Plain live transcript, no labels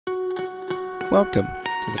Welcome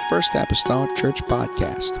to the First Apostolic Church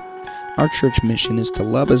Podcast. Our church mission is to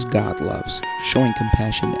love as God loves, showing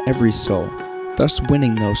compassion to every soul, thus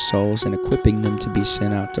winning those souls and equipping them to be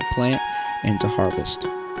sent out to plant and to harvest.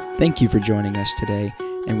 Thank you for joining us today,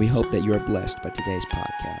 and we hope that you are blessed by today's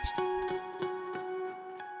podcast. Our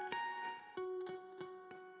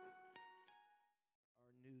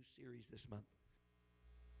new series this month.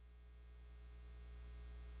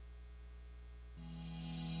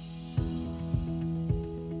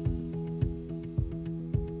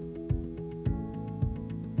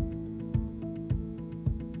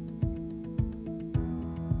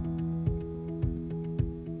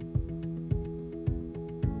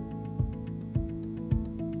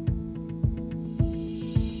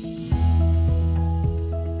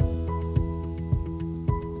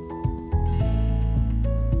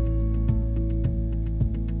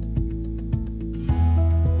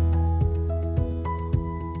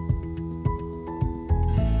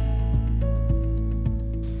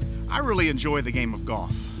 I really enjoy the game of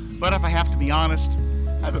golf, but if I have to be honest,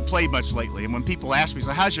 I haven't played much lately. And when people ask me,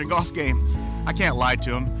 so how's your golf game? I can't lie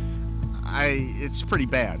to them. It's pretty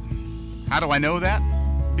bad. How do I know that?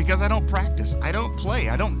 Because I don't practice. I don't play.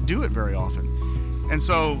 I don't do it very often. And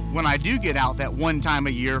so when I do get out that one time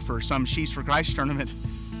a year for some Sheets for Christ tournament,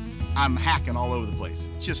 I'm hacking all over the place.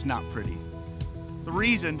 It's just not pretty. The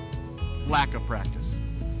reason, lack of practice.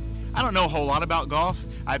 I don't know a whole lot about golf,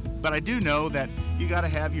 but I do know that you got to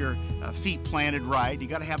have your feet planted right. You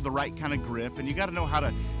got to have the right kind of grip, and you got to know how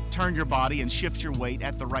to turn your body and shift your weight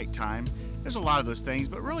at the right time. There's a lot of those things,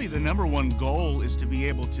 but really the number one goal is to be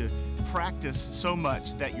able to practice so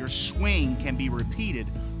much that your swing can be repeated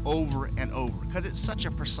over and over, because it's such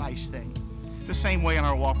a precise thing. The same way in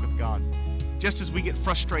our walk with God. Just as we get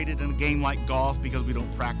frustrated in a game like golf because we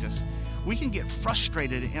don't practice, we can get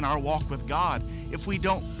frustrated in our walk with God if we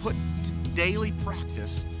don't put daily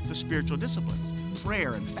practice the spiritual disciplines,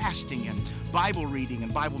 prayer and fasting and Bible reading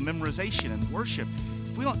and Bible memorization and worship.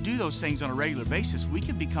 If we don't do those things on a regular basis, we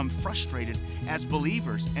can become frustrated as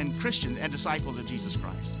believers and Christians and disciples of Jesus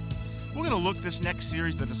Christ. We're going to look this next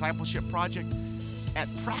series, the Discipleship Project, at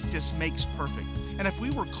practice makes perfect. And if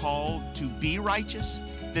we were called to be righteous,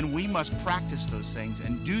 then we must practice those things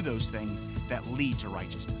and do those things that lead to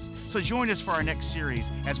righteousness. So join us for our next series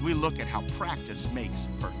as we look at how practice makes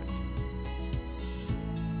perfect.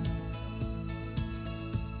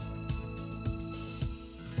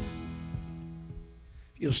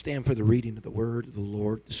 You'll stand for the reading of the word of the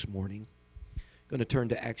Lord this morning. I'm going to turn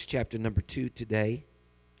to Acts chapter number 2 today.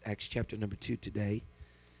 Acts chapter number 2 today.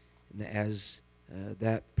 And as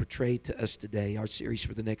that portrayed to us today, our series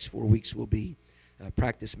for the next 4 weeks will be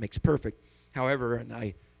Practice Makes Perfect. However, and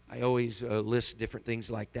I always list different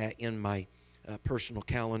things like that in my personal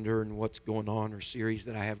calendar and what's going on, or series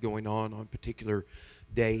that I have going on particular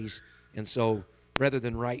days. And so rather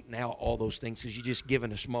than writing out all those things, because you're just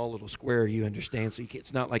given a small little square, you understand, so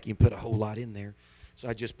it's not like you can put a whole lot in there. So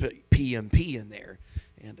I just put PMP in there.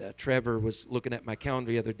 And Trevor was looking at my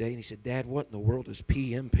calendar the other day, and he said, "Dad, what in the world is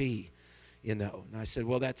PMP?" You know, and I said,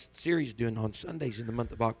 "Well, that's the series doing on Sundays in the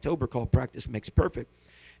month of October called Practice Makes Perfect."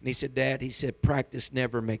 And he said, "Dad," he said, "practice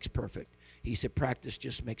never makes perfect." He said, "Practice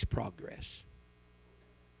just makes progress."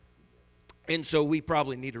 And so we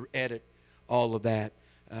probably need to edit all of that.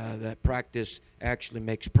 That practice actually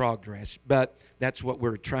makes progress. But that's what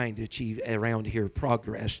we're trying to achieve around here,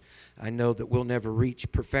 progress. I know that we'll never reach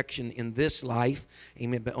perfection in this life,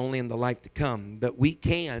 amen, but only in the life to come. But we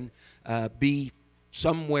can be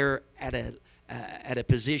somewhere at a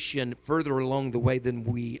position further along the way than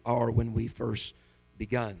we are when we first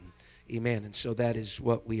begun. Amen. And so that is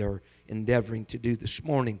what we are endeavoring to do this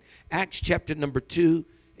morning. Acts chapter number 2.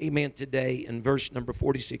 Amen. Today in verse number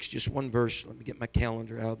 46, just one verse. Let me get my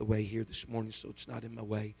calendar out of the way here this morning so it's not in my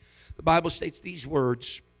way. The Bible states these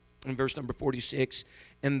words in verse number 46,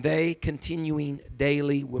 "And they, continuing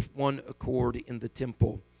daily with one accord in the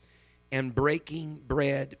temple, and breaking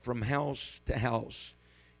bread from house to house,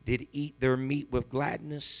 did eat their meat with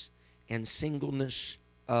gladness and singleness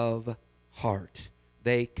of heart."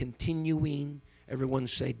 They continuing, everyone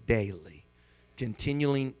say daily,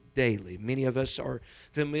 continuing daily. Many of us are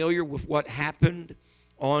familiar with what happened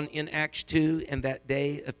in Acts 2 and that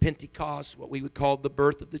day of Pentecost, what we would call the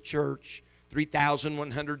birth of the church.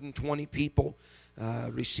 3,120 people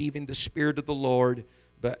receiving the Spirit of the Lord.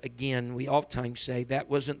 But again, we oftentimes say that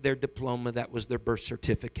wasn't their diploma, that was their birth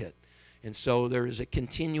certificate. And so there is a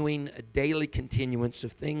daily continuance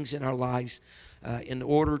of things in our lives in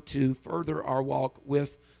order to further our walk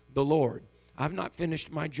with the Lord. I've not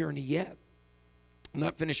finished my journey yet. I'm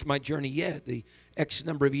not finished my journey yet. The X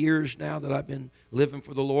number of years now that I've been living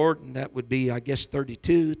for the Lord, and that would be, I guess,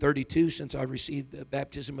 32 since I received the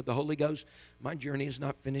baptism of the Holy Ghost. My journey is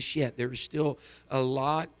not finished yet. There is still a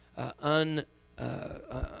lot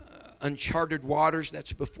uncharted waters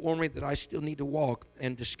that's before me that I still need to walk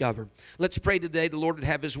and discover. Let's pray today the Lord would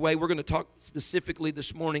have His way. We're going to talk specifically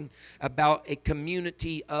this morning about a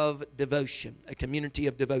community of devotion. A community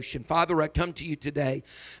of devotion. Father, I come to you today.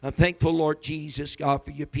 I'm thankful, Lord Jesus, God, for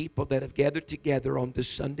your people that have gathered together on this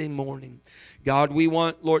Sunday morning. God, we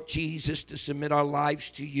want, Lord Jesus, to submit our lives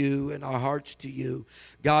to you and our hearts to you.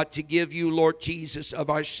 God, to give you, Lord Jesus, of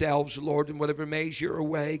ourselves, Lord, in whatever measure or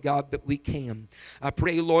way, God, that we can. I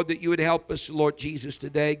pray, Lord, that you would help us, Lord Jesus,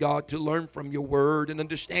 today, God, to learn from your word and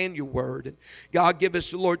understand your word. And God, give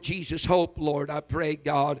us, Lord Jesus, hope, Lord. I pray,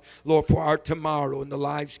 God, Lord, for our tomorrow and the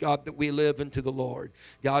lives, God, that we live into the Lord.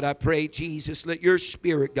 God, I pray, Jesus, let your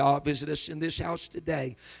spirit, God, visit us in this house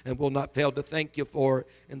today, and we'll not fail to thank you for it.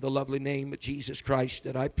 In the lovely name of Jesus Christ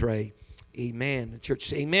that I pray. Amen. The church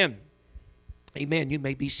say amen. Amen. You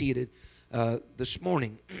may be seated this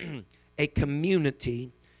morning. A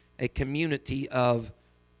community of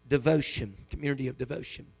devotion. Community of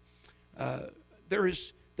devotion. There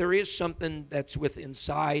is something that's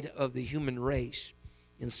inside of the human race,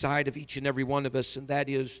 inside of each and every one of us, and that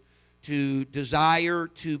is to desire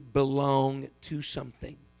to belong to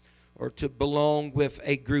something, or to belong with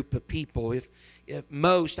a group of people. If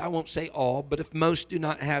most, I won't say all, but if most do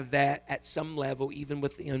not have that at some level, even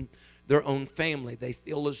within their own family, they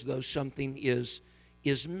feel as though something is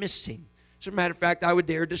missing. As a matter of fact, I would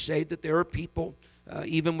dare to say that there are people,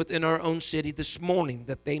 even within our own city this morning,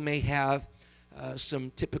 that they may have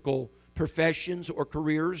some typical professions or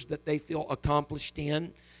careers that they feel accomplished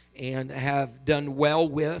in and have done well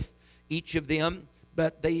with, each of them.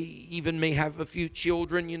 But they even may have a few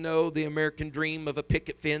children, you know, the American dream of a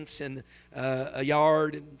picket fence and a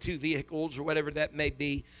yard and 2 vehicles or whatever that may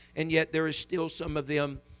be. And yet there is still some of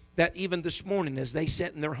them that even this morning, as they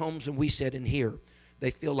sat in their homes and we sat in here,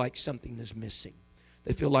 they feel like something is missing.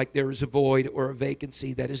 They feel like there is a void or a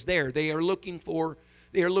vacancy that is there. They are looking for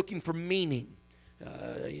meaning.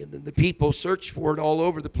 The people search for it all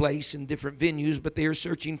over the place in different venues, but they are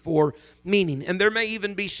searching for meaning. And there may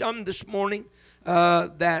even be some this morning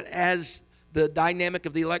that, as the dynamic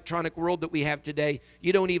of the electronic world that we have today,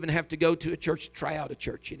 you don't even have to go to a church to try out a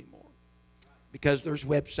church anymore. Because there's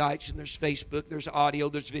websites and there's Facebook, there's audio,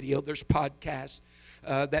 there's video, there's podcasts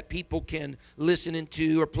that people can listen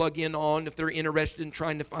into or plug in on if they're interested in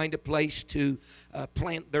trying to find a place to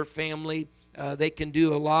plant their family. They can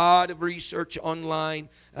do a lot of research online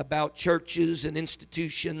about churches and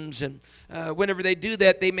institutions, and whenever they do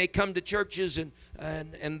that, they may come to churches and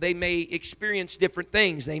they may experience different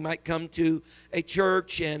things. They might come to a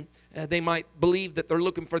church and they might believe that they're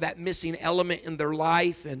looking for that missing element in their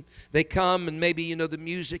life, and they come and maybe, you know, the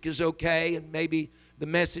music is okay, and maybe the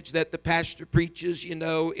message that the pastor preaches, you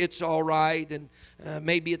know, it's all right, and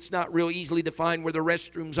maybe it's not real easily defined where the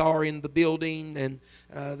restrooms are in the building, and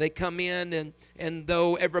they come in, and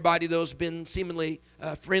though everybody though's been seemingly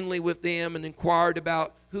friendly with them and inquired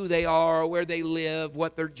about who they are, where they live,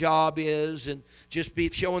 what their job is, and just be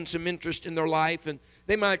showing some interest in their life, and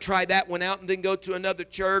they might try that one out and then go to another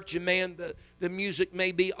church, and man, the music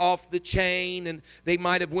may be off the chain, and they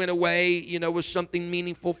might have went away, you know, with something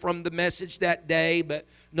meaningful from the message that day, but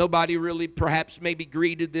nobody really perhaps maybe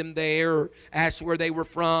greeted them there or asked where they were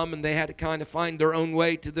from, and they had to kind of find their own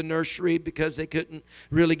way to the nursery because they couldn't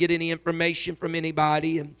really get any information from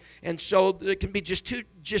anybody, and so there can be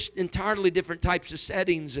just entirely different types of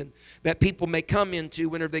settings and that people may come into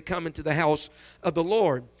whenever they come into the house of the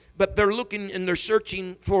Lord. But they're looking and they're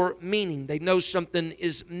searching for meaning. They know something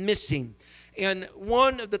is missing. And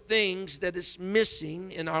one of the things that is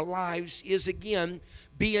missing in our lives is, again,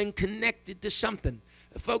 being connected to something.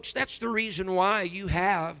 Folks, that's the reason why you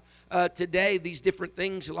have today these different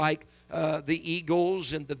things like the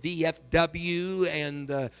Eagles and the VFW and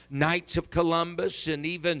the Knights of Columbus and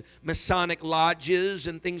even Masonic lodges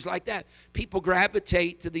and things like that. People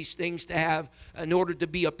gravitate to these things to have, in order to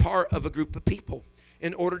be a part of a group of people.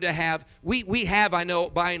 In order to have, we have, I know,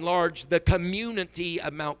 by and large, the community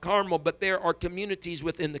of Mount Carmel, but there are communities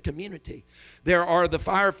within the community. There are the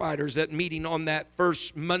firefighters that meeting on that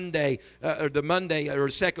first Monday, or the Monday or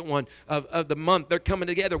second one of the month. They're coming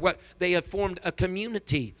together. They have formed a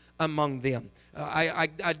community among them. I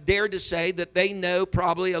dare to say that they know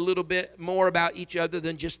probably a little bit more about each other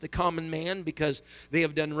than just the common man, because they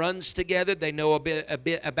have done runs together. They know a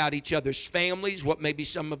bit about each other's families, what maybe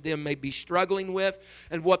some of them may be struggling with,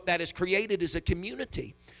 and what that has created is a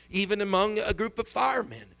community, even among a group of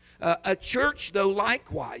firemen. A church, though,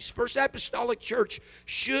 likewise, First Apostolic Church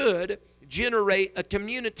should generate a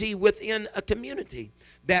community within a community,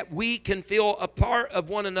 that we can feel a part of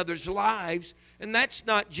one another's lives. And that's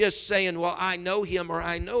not just saying, well, I know him or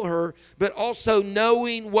I know her, but also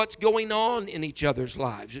knowing what's going on in each other's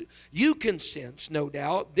lives. You can sense, no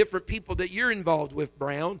doubt, different people that you're involved with,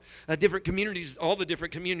 Brown, different communities, all the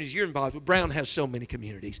different communities you're involved with. Brown has so many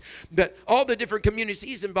communities. But all the different communities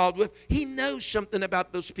he's involved with, he knows something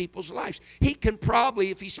about those people's lives. He can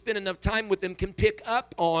probably, if he spent enough time with them, can pick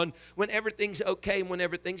up on when everything's okay and when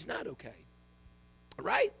everything's not okay.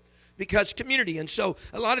 Right? Because community. And so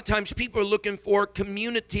a lot of times people are looking for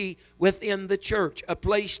community within the church, a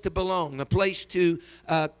place to belong, a place to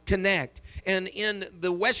connect. And in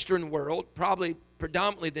the Western world, probably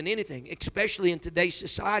predominantly than anything, especially in today's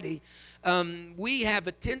society, we have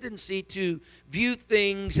a tendency to view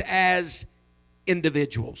things as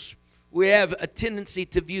individuals. We have a tendency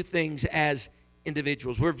to view things as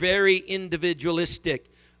individuals. We're very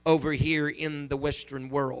individualistic over here in the Western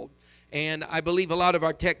world. And I believe a lot of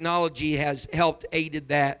our technology has helped aided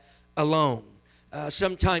that alone.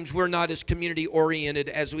 Sometimes we're not as community-oriented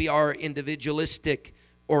as we are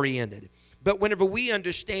individualistic-oriented. But whenever we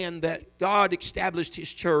understand that God established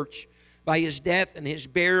His church by His death and His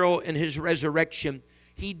burial and His resurrection,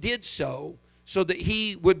 He did so that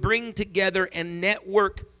He would bring together and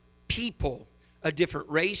network people of different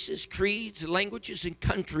races, creeds, languages, and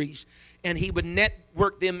countries, and He would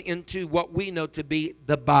network them into what we know to be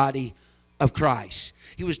the body of Christ.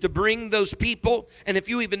 He was to bring those people, and if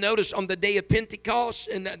you even notice on the day of Pentecost,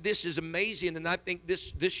 and this is amazing, and I think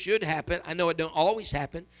this should happen. I know it don't always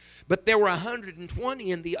happen, but there were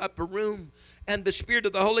 120 in the upper room, and the Spirit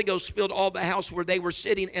of the Holy Ghost filled all the house where they were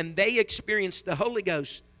sitting, and they experienced the Holy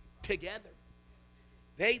Ghost together.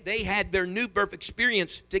 They had their new birth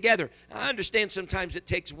experience together. I understand sometimes it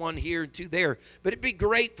takes one here and two there, but it'd be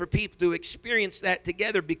great for people to experience that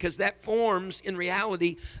together, because that forms, in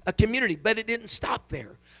reality, a community. But it didn't stop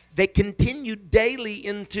there. They continued daily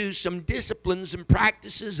into some disciplines and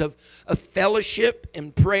practices of fellowship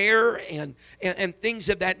and prayer and things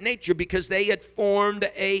of that nature, because they had formed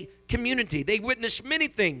a community. They witnessed many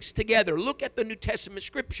things together. Look at the New Testament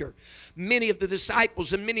scripture. Many of the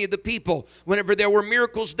disciples and many of the people, whenever there were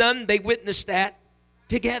miracles done, they witnessed that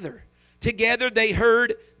together. Together they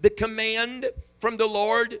heard the command from the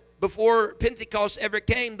Lord. Before Pentecost ever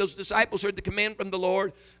came, those disciples heard the command from the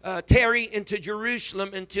Lord, tarry into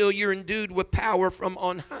Jerusalem until you're endued with power from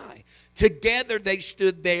on high. Together they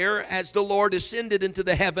stood there as the Lord ascended into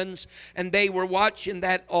the heavens, and they were watching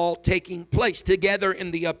that all taking place. Together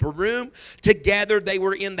in the upper room, together they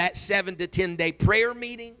were in that 7 to 10 day prayer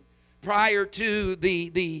meeting prior to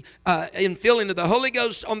the infilling of the Holy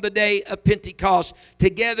Ghost on the day of Pentecost.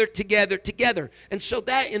 Together. And so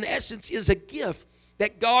that, in essence, is a gift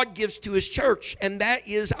that God gives to His church, and that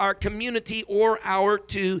is our community, or our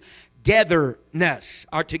togetherness.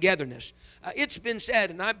 It's been said,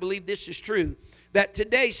 and I believe this is true, that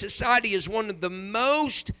today society is one of the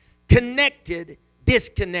most connected,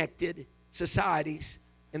 disconnected societies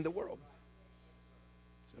in the world.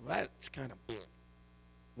 So that's kind of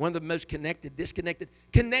one of the most connected, disconnected,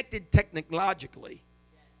 connected technologically,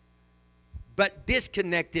 but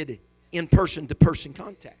disconnected in person-to-person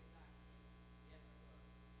contact.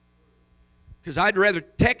 Because I'd rather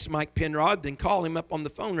text Mike Penrod than call him up on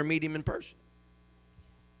the phone or meet him in person.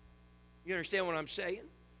 You understand what I'm saying?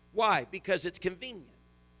 Why? Because it's convenient.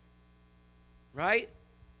 Right?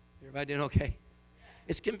 Everybody doing okay?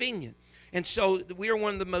 It's convenient. And so we are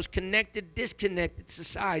one of the most connected, disconnected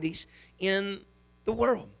societies in the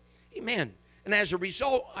world. Amen. And as a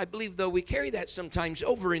result, I believe, though, we carry that sometimes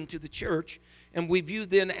over into the church, and we view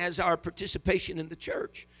then as our participation in the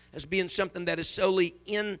church as being something that is solely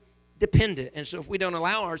independent. And so if we don't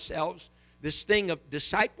allow ourselves this thing of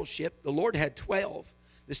discipleship, the Lord had 12.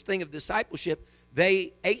 This thing of discipleship,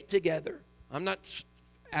 they ate together. I'm not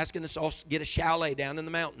asking us all to get a chalet down in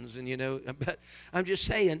the mountains, and but I'm just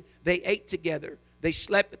saying they ate together. They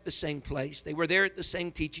slept at the same place. They were there at the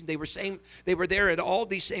same teaching. They were there at all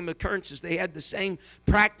these same occurrences. They had the same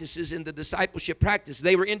practices in the discipleship practice.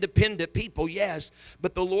 They were independent people, yes,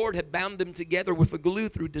 but the Lord had bound them together with a glue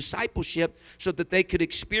through discipleship so that they could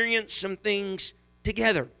experience some things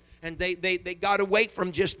together. And they got away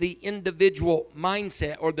from just the individual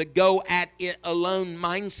mindset or the go-at-it-alone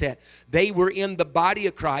mindset. They were in the body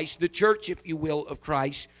of Christ, the church, if you will, of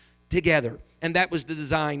Christ, together. And that was the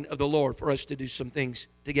design of the Lord, for us to do some things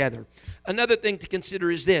together. Another thing to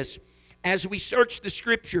consider is this. As we search the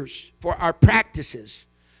Scriptures for our practices,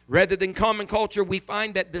 rather than common culture, we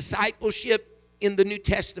find that discipleship in the New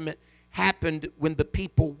Testament happened when the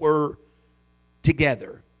people were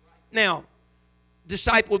together. Now,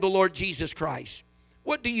 disciple of the Lord Jesus Christ,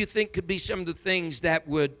 what do you think could be some of the things that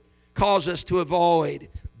would cause us to avoid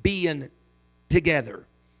being together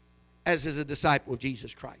as a disciple of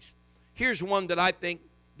Jesus Christ? Here's one that I think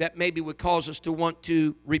that maybe would cause us to want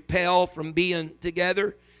to repel from being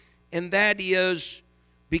together, and that is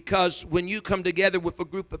because when you come together with a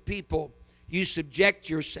group of people, you subject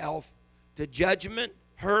yourself to judgment,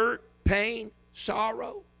 hurt, pain,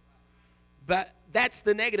 sorrow. But that's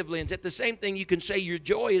the negative lens. At the same thing, you can say your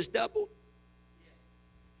joy is doubled.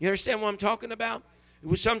 You understand what I'm talking about?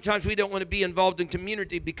 Sometimes we don't want to be involved in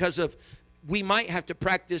community because of we might have to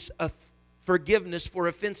practice forgiveness for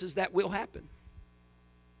offenses that will happen.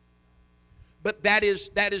 But that is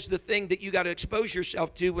the thing that you got to expose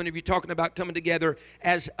yourself to whenever you're talking about coming together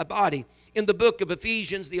as a body. In the book of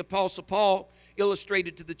Ephesians, the Apostle Paul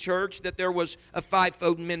illustrated to the church that there was a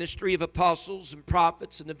fivefold ministry of apostles and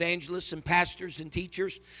prophets and evangelists and pastors and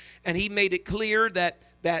teachers. And he made it clear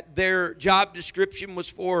that their job description was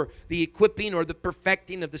for the equipping or the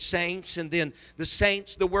perfecting of the saints, and then the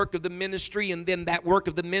saints, the work of the ministry, and then that work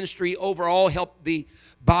of the ministry overall helped the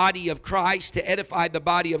body of Christ, to edify the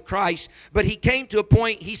body of Christ. But he came to a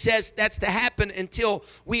point, he says, that's to happen until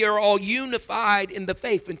we are all unified in the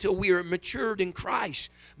faith, until we are matured in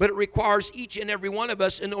Christ. But it requires each and every one of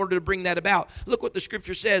us in order to bring that about. Look what the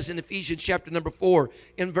scripture says in Ephesians chapter number 4,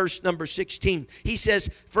 in verse number 16. He says,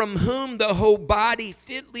 from whom the whole body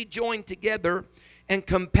fitly joined together and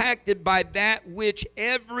compacted by that which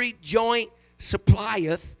every joint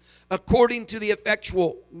supplieth, according to the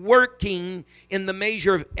effectual working in the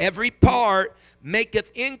measure of every part,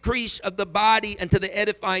 maketh increase of the body unto the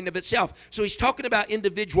edifying of itself. So he's talking about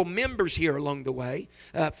individual members here along the way,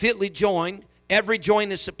 fitly joined. Every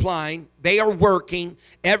joint is supplying. They are working,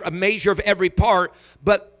 a measure of every part.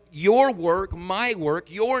 But your work, my work,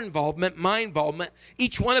 your involvement, my involvement,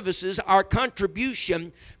 each one of us is, our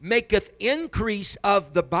contribution maketh increase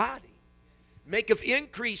of the body. Maketh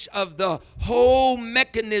increase of the whole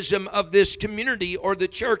mechanism of this community or the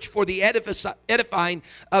church for the edifying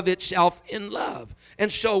of itself in love. And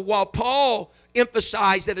so while Paul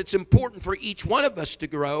emphasized that it's important for each one of us to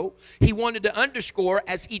grow, he wanted to underscore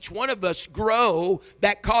as each one of us grow,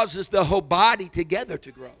 that causes the whole body together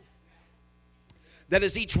to grow. That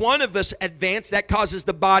as each one of us advance, that causes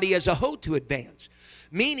the body as a whole to advance.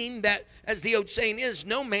 Meaning that, as the old saying is,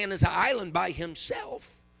 no man is an island by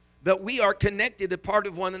himself. That we are connected, a part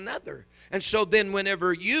of one another. And so then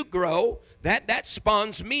whenever you grow, that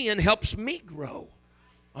spawns me and helps me grow.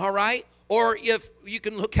 All right? Or if you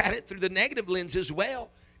can look at it through the negative lens as well,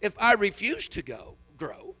 if I refuse to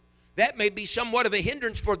grow, that may be somewhat of a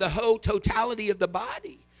hindrance for the whole totality of the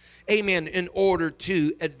body. Amen. In order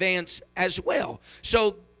to advance as well.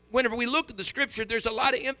 So whenever we look at the scripture, there's a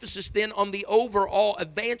lot of emphasis then on the overall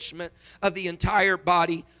advancement of the entire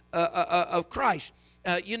body of Christ.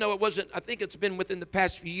 You know, it wasn't, I think it's been within the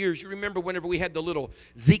past few years. You remember whenever we had the little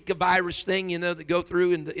Zika virus thing, you know, that go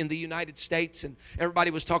through in the United States, and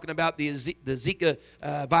everybody was talking about the Zika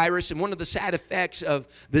virus. And one of the sad effects of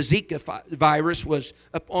the Zika virus was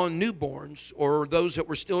upon newborns, or those that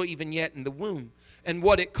were still even yet in the womb. And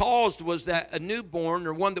what it caused was that a newborn,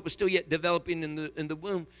 or one that was still yet developing in the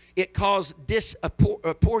womb, it caused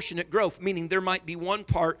disproportionate growth, meaning there might be one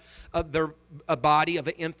part of their body of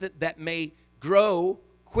an infant that may grow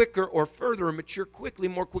quicker or further or mature quickly,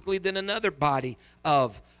 more quickly than another body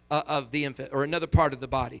of the infant or another part of the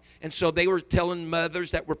body. And so they were telling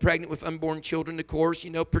mothers that were pregnant with unborn children, of course,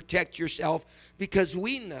 you know, protect yourself, because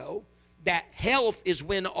we know that health is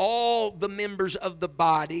when all the members of the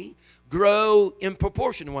body grow in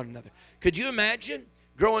proportion to one another. Could you imagine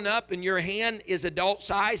growing up and your hand is adult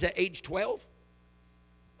size at age 12?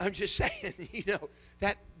 I'm just saying, you know,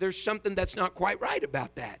 that there's something that's not quite right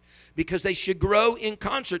about that, because they should grow in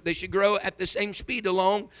concert. They should grow at the same speed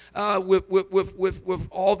along with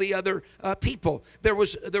all the other people. There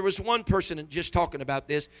was one person, and just talking about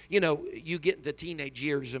this, you know, you get into teenage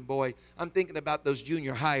years, and boy, I'm thinking about those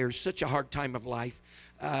junior hires, such a hard time of life,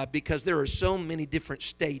 because there are so many different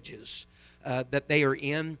stages that they are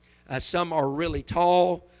in. Some are really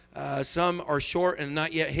tall. Some are short and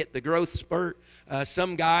not yet hit the growth spurt.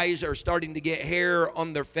 Some guys are starting to get hair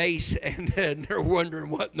on their face, and they're wondering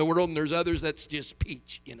what in the world. And there's others that's just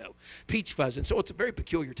peach, you know, peach fuzz. And so it's a very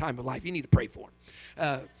peculiar time of life. You need to pray for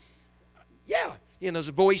them. Yeah, you know,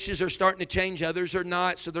 the voices are starting to change. Others are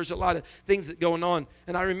not. So there's a lot of things that going on.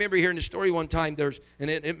 And I remember hearing a story one time.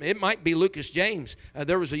 It might be Lucas James.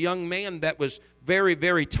 There was a young man that was very,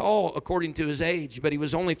 very tall according to his age, but he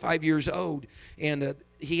was only 5 years old, and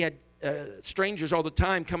he had strangers all the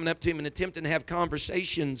time coming up to him and attempting to have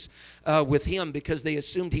conversations with him because they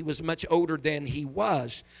assumed he was much older than he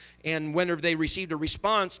was. And whenever they received a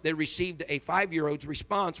response, they received a 5-year-old's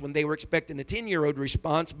response when they were expecting a 10-year-old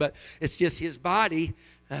response. But it's just his body,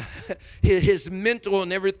 his mental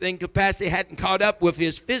and everything capacity hadn't caught up with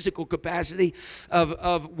his physical capacity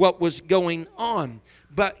of what was going on.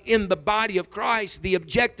 But in the body of Christ, the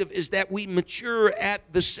objective is that we mature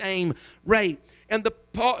at the same rate. And the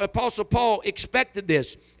Apostle Paul expected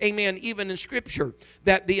this, amen, even in Scripture,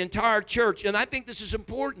 that the entire church, and I think this is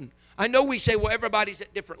important. I know we say, well, everybody's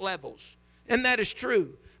at different levels, and that is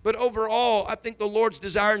true. But overall, I think the Lord's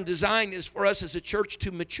desire and design is for us as a church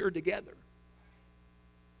to mature together.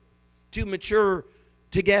 To mature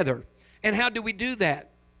together. And how do we do that?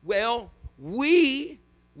 Well, we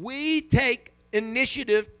take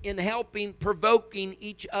initiative in helping, provoking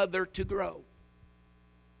each other to grow.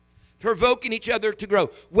 Provoking each other to grow,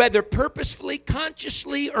 whether purposefully,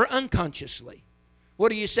 consciously, or unconsciously.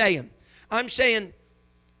 What are you saying? I'm saying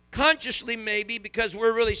consciously maybe because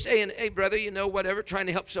we're really saying, hey, brother, you know, whatever, trying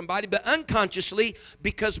to help somebody. But unconsciously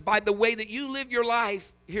because by the way that you live your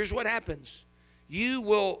life, here's what happens. You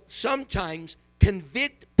will sometimes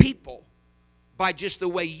convict people by just the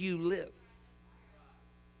way you live.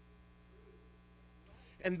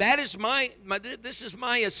 And that is this is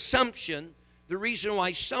my assumption. The reason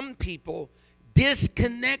why some people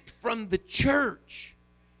disconnect from the church.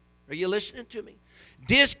 Are you listening to me?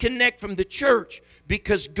 Disconnect from the church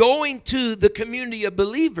because going to the community of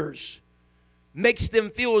believers makes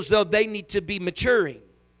them feel as though they need to be maturing.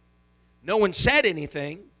 No one said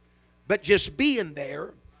anything, but just being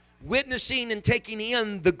there, witnessing and taking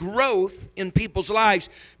in the growth in people's lives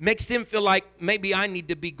makes them feel like maybe I need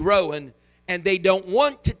to be growing, and they don't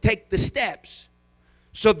want to take the steps.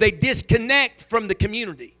 So they disconnect from the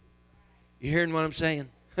community. You hearing what I'm saying?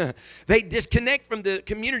 They disconnect from the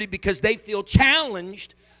community because they feel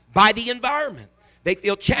challenged by the environment. They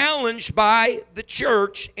feel challenged by the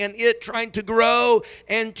church and it trying to grow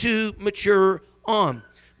and to mature on.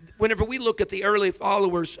 Whenever we look at the early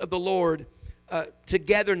followers of the Lord,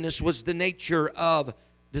 togetherness was the nature of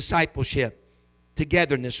discipleship.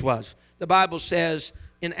 Togetherness was. The Bible says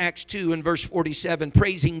in Acts 2 and verse 47,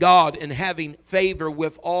 praising God and having favor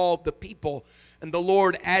with all the people. And the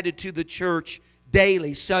Lord added to the church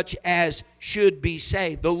daily such as should be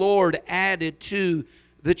saved. The Lord added to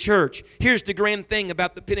the church. Here's the grand thing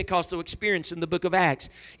about the Pentecostal experience in the book of Acts.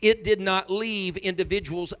 It did not leave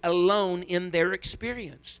individuals alone in their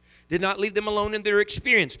experience. Did not leave them alone in their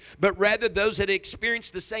experience, but rather those that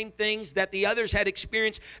experienced the same things that the others had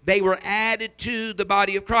experienced, they were added to the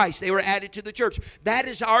body of Christ. They were added to the church. That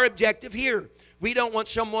is our objective here. We don't want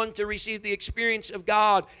someone to receive the experience of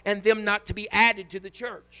God and them not to be added to the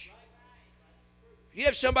church. If you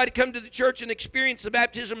have somebody come to the church and experience the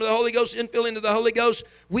baptism of the Holy Ghost, infilling of the Holy Ghost,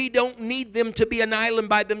 we don't need them to be an island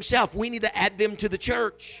by themselves. We need to add them to the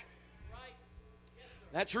church.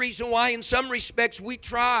 That's the reason why in some respects we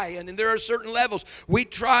try, and there are certain levels, we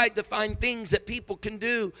try to find things that people can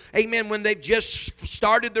do, amen, when they've just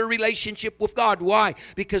started their relationship with God. Why?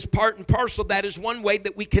 Because part and parcel, that is one way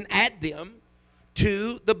that we can add them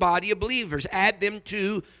to the body of believers, add them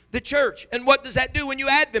to the church. And what does that do when you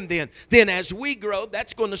add them then? Then as we grow,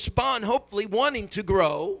 that's going to spawn, hopefully, wanting to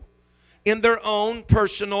grow in their own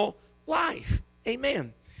personal life.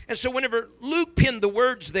 Amen. And so whenever Luke penned the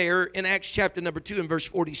words there in Acts chapter number 2 and verse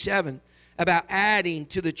 47 about adding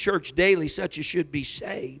to the church daily such as should be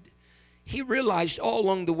saved, he realized all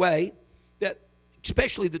along the way that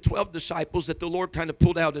especially the 12 disciples that the Lord kind of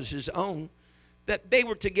pulled out as his own, that they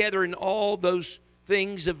were together in all those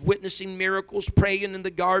things of witnessing miracles, praying in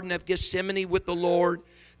the Garden of Gethsemane with the Lord,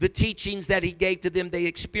 the teachings that he gave to them. They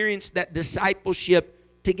experienced that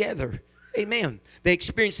discipleship together. Amen. They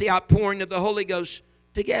experienced the outpouring of the Holy Ghost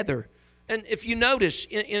together. And if you notice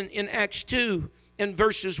in Acts 2 and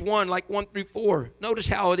verses 1, like 1 through 4, notice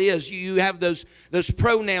how it is. You have those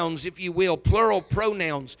pronouns, if you will, plural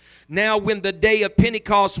pronouns. Now when the day of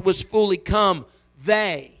Pentecost was fully come,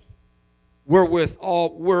 they were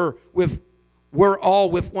all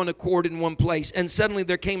with one accord in one place. And suddenly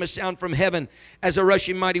there came a sound from heaven as a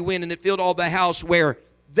rushing mighty wind, and it filled all the house where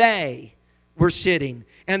they were sitting.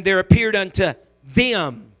 And there appeared unto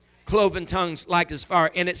them cloven tongues like as fire,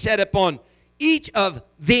 and it sat upon each of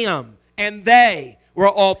them, and they were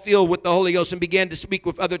all filled with the Holy Ghost and began to speak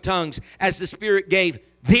with other tongues as the Spirit gave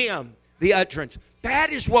them the utterance.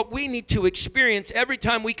 That is what we need to experience every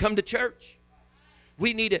time we come to church.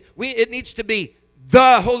 We need it. It needs to be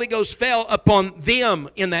The Holy Ghost fell upon them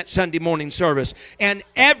in that Sunday morning service. And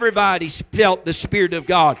everybody felt the Spirit of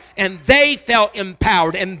God. And they felt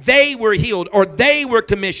empowered. And they were healed. Or they were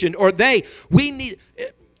commissioned. Or we need.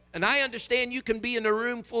 And I understand you can be in a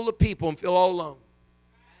room full of people and feel all alone.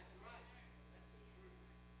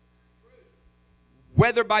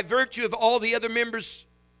 Whether by virtue of all the other members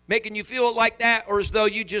making you feel like that, or as though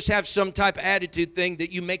you just have some type of attitude thing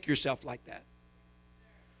that you make yourself like that.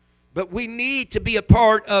 But we need to be a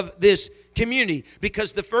part of this community,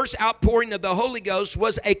 because the first outpouring of the Holy Ghost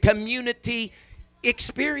was a community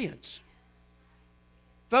experience.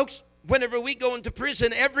 Folks, whenever we go into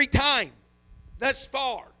prison, every time thus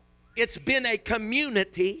far, it's been a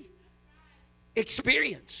community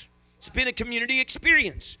experience. It's been a community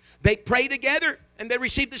experience. They pray together and they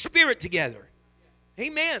receive the Spirit together.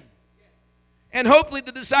 Amen. And hopefully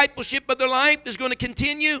the discipleship of their life is going to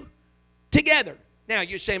continue together. Now,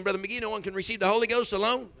 you're saying, Brother McGee, no one can receive the Holy Ghost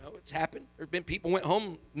alone? No, it's happened. There's been people went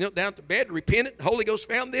home, knelt down to bed, repented, the Holy Ghost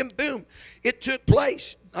found them, boom. It took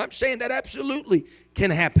place. I'm saying that absolutely can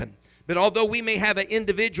happen. But although we may have an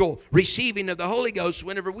individual receiving of the Holy Ghost,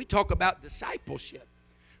 whenever we talk about discipleship,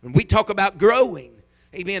 when we talk about growing,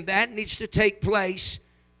 amen, that needs to take place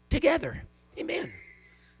together. Amen.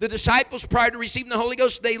 The disciples, prior to receiving the Holy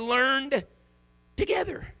Ghost, they learned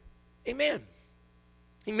together. Amen.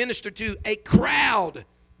 He ministered to a crowd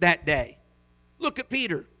that day. Look at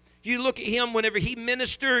Peter. You look at him, whenever he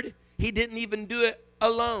ministered, he didn't even do it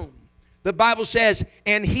alone. The Bible says,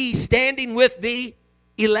 and he standing with the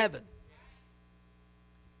 11.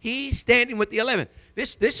 He's standing with the 11.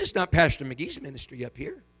 This is not Pastor McGee's ministry up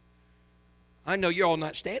here. I know you're all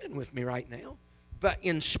not standing with me right now. But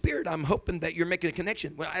in spirit, I'm hoping that you're making a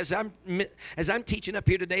connection. Well, as I'm teaching up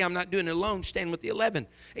here today, I'm not doing it alone, standing with the 11.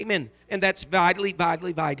 Amen. And that's vitally,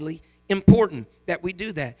 vitally, vitally important that we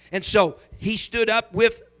do that. And so he stood up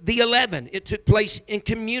with the 11. It took place in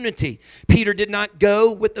community. Peter did not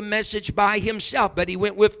go with the message by himself, but he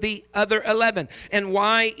went with the other 11. And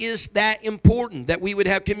why is that important, that we would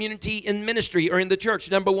have community in ministry or in the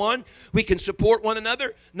church? Number one, we can support one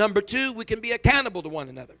another. Number two, we can be accountable to one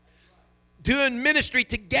another. Doing ministry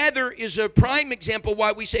together is a prime example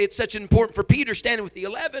why we say it's such important for Peter standing with the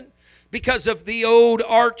 11, because of the old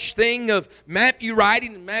arch thing of Matthew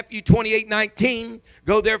writing in Matthew 28:19.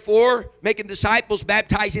 Go therefore, making disciples,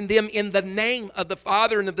 baptizing them in the name of the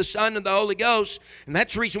Father and of the Son and of the Holy Ghost. And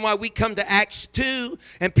that's the reason why we come to Acts 2.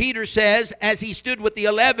 And Peter says, as he stood with the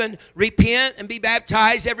 11, repent and be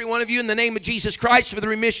baptized, every one of you, in the name of Jesus Christ for the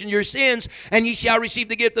remission of your sins, and ye shall receive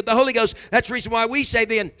the gift of the Holy Ghost. That's the reason why we say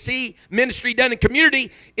then, see, ministry done in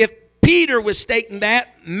community. If Peter was stating that,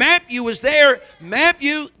 Matthew was there.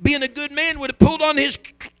 Matthew, being a good man, would have pulled on his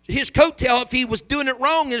coattail if he was doing it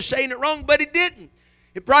wrong and saying it wrong, but he didn't.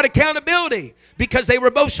 It brought accountability, because they were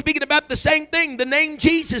both speaking about the same thing. The name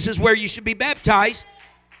Jesus is where you should be baptized.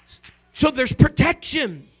 So there's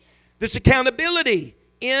protection. There's accountability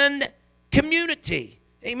in community.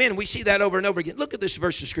 Amen. We see that over and over again. Look at this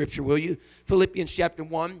verse of Scripture, will you? Philippians chapter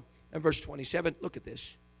 1 and verse 27. Look at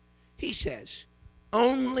this. He says,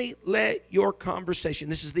 only let your conversation,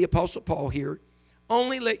 this is the Apostle Paul here,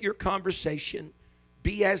 only let your conversation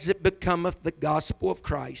be as it becometh the gospel of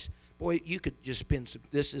Christ. Boy, you could just spend some,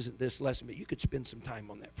 this isn't this lesson, but you could spend some time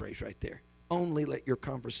on that phrase right there. Only let your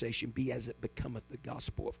conversation be as it becometh the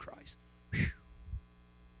gospel of Christ. Whew.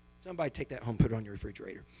 Somebody take that home, put it on your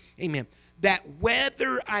refrigerator. Amen. That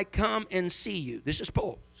whether I come and see you, this is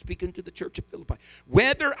Paul speaking to the church of Philippi,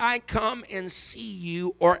 whether I come and see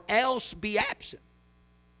you or else be absent.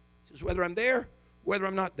 He says, whether I'm there, whether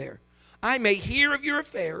I'm not there, I may hear of your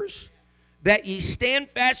affairs, that ye stand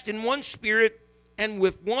fast in one spirit and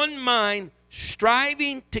with one mind,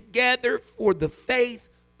 striving together for the faith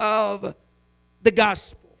of the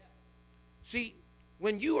gospel. See,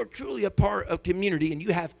 when you are truly a part of community and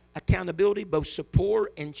you have accountability, both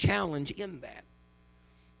support and challenge in that,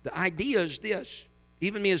 the idea is this,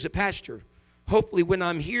 even me as a pastor, hopefully when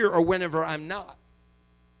I'm here or whenever I'm not,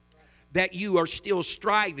 that you are still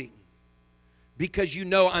striving, because you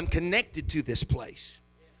know I'm connected to this place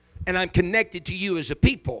and I'm connected to you as a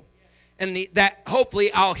people. And that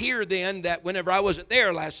hopefully I'll hear then that whenever I wasn't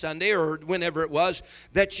there last Sunday or whenever it was,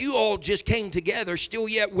 that you all just came together, still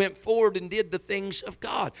yet went forward and did the things of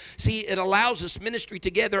God. See, it allows us, ministry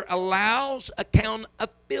together allows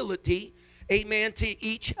accountability, amen, to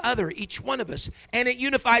each other, each one of us. And it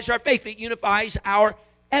unifies our faith. It unifies our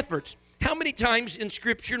efforts. How many times in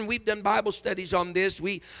Scripture, and we've done Bible studies on this,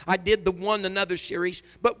 I did the One Another series,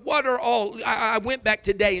 but what are all, I went back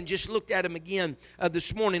today and just looked at them again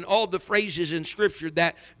this morning, all the phrases in Scripture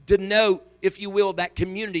that denote, if you will, that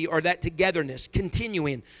community or that togetherness,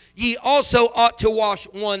 continuing. Ye also ought to wash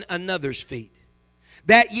one another's feet,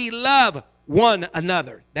 that ye love one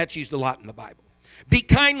another. That's used a lot in the Bible. Be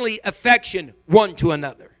kindly affection one to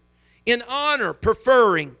another, in honor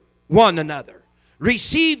preferring one another.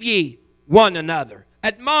 Receive ye one another,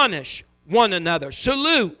 admonish one another,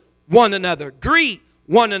 salute one another, greet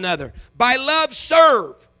one another, by love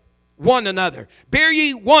serve one another. Bear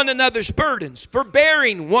ye one another's burdens,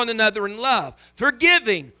 forbearing one another in love,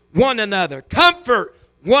 forgiving one another, comfort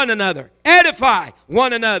one another, edify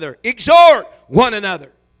one another, exhort one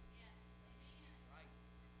another.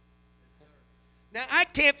 Now, I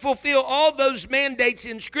can't fulfill all those mandates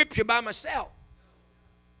in Scripture by myself.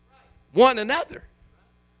 One another.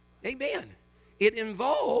 Amen. It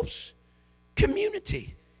involves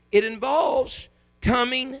community. It involves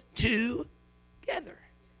coming together.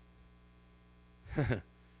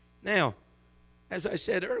 Now, as I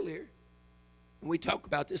said earlier, when we talk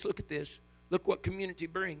about this, look at this. Look what community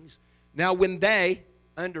brings. Now, when they,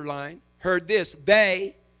 underline, heard this,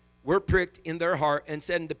 they were pricked in their heart and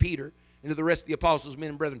said unto Peter and to the rest of the apostles, men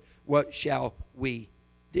and brethren, what shall we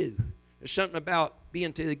do? There's something about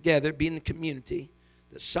being together, being in the community,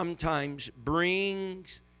 that sometimes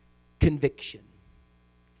brings conviction.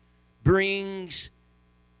 Brings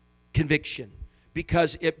conviction.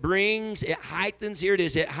 Because it heightens, here it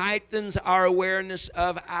is, it heightens our awareness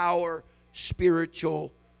of our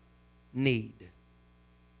spiritual need.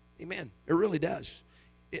 Amen. It really does.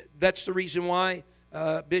 That's the reason why,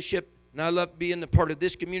 Bishop, and I love being a part of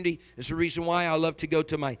this community. It's the reason why I love to go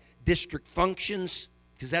to my district functions,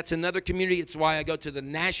 because that's another community. It's why I go to the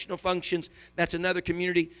national functions. That's another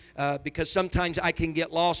community, because sometimes I can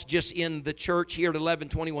get lost just in the church here at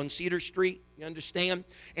 1121 Cedar Street. You understand?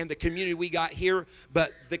 And the community we got here,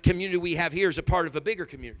 but the community we have here is a part of a bigger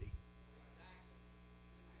community.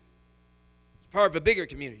 It's part of a bigger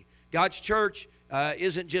community. God's church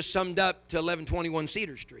isn't just summed up to 1121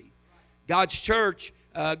 Cedar Street. God's church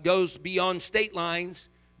goes beyond state lines,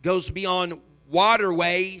 goes beyond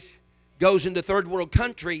waterways, goes into third world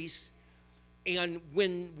countries. And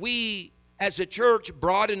when we as a church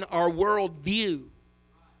broaden our world view,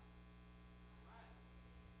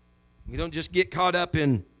 we don't just get caught up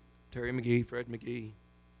in Terry McGee, Fred McGee,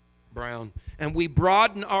 Brown, and we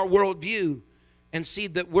broaden our world view and see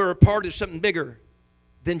that we're a part of something bigger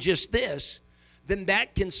than just this, then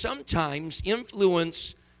that can sometimes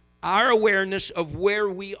influence our awareness of where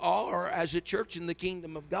we are as a church in the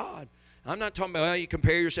kingdom of God. I'm not talking about how you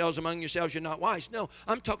compare yourselves among yourselves, you're not wise. No,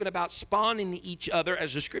 I'm talking about spawning each other,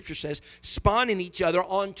 as the Scripture says, spawning each other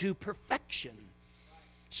onto perfection.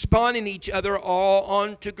 Spawning each other all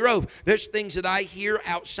onto growth. There's things that I hear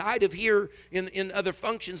outside of here in other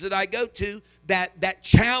functions that I go to that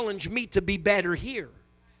challenge me to be better here.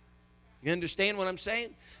 You understand what I'm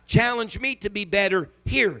saying? Challenge me to be better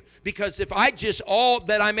here. Because if I just, all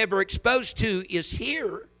that I'm ever exposed to is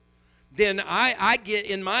here, then I get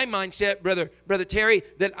in my mindset, Brother Terry,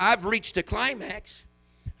 that I've reached a climax.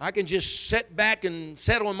 I can just sit back and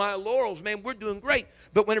settle in my laurels. Man, we're doing great.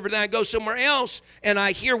 But whenever I go somewhere else and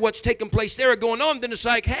I hear what's taking place there or going on, then it's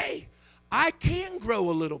like, hey, I can grow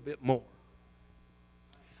a little bit more.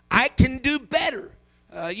 I can do better.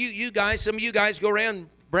 You guys, some of you guys go around,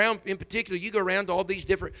 Brown in particular, you go around to all these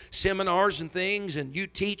different seminars and things, and you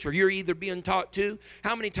teach, or you're either being taught to.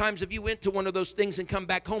 How many times have you went to one of those things and come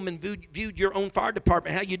back home and viewed your own fire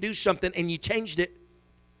department, how you do something, and you changed it?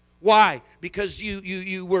 Why? Because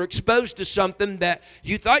you were exposed to something that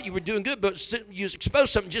you thought you were doing good, but you was exposed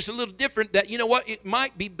to something just a little different that, you know what, it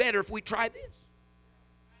might be better if we try this.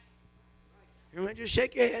 You want to just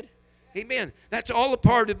shake your head? Amen. That's all a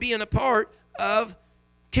part of being a part of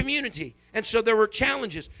community. And so there were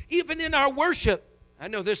challenges. Even in our worship, I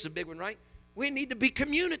know this is a big one, right? We need to be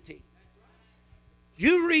community.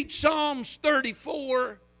 You read Psalms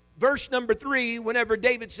 34, verse number 3, whenever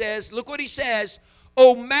David says, look what he says,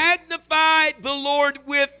 "Oh, magnify the Lord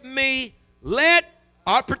with me. Let,"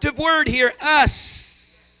 operative word here,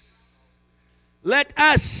 us. Let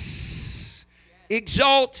us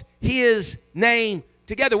exalt his name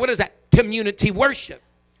together. What is that? Community worship.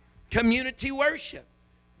 Community worship.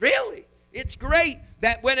 Really? It's great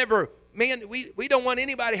that whenever, man, we don't want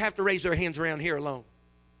anybody to have to raise their hands around here alone.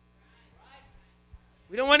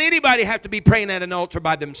 We don't want anybody to have to be praying at an altar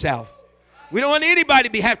by themselves. We don't want anybody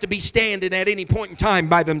to have to be standing at any point in time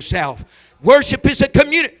by themselves. Worship is a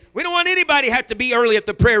community. We don't want anybody to have to be early at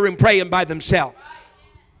the prayer room praying by themselves.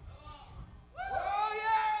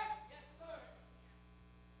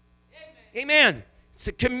 Amen. It's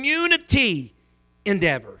a community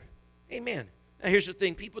endeavor. Amen. Now here's the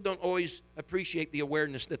thing. People don't always appreciate the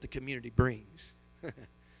awareness that the community brings.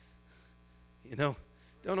 You know,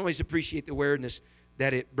 don't always appreciate the awareness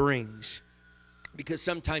that it brings. Because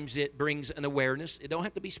sometimes it brings an awareness. It don't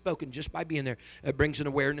have to be spoken just by being there. It brings an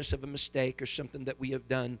awareness of a mistake or something that we have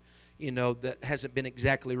done, you know, that hasn't been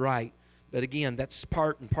exactly right. But again, that's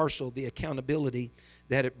part and parcel of the accountability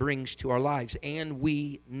that it brings to our lives. And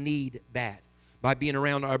we need that. By being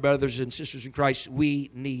around our brothers and sisters in Christ, we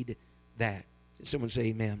need that. Someone say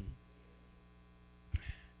amen.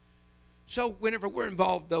 So whenever we're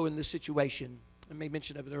involved, though, in this situation, I may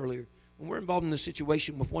mention of it earlier, when we're involved in this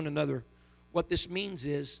situation with one another, what this means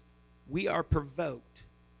is we are provoked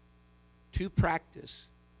to practice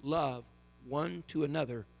love one to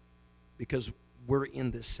another because we're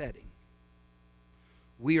in this setting.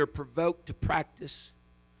 We are provoked to practice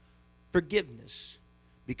forgiveness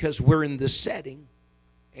because we're in this setting.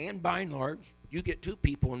 And by and large, you get two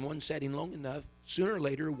people in one setting long enough, sooner or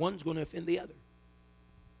later, one's going to offend the other.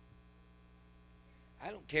 I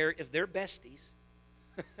don't care if they're besties.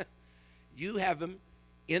 You have them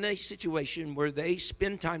in a situation where they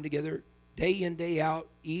spend time together, day in, day out,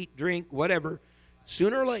 eat, drink, whatever.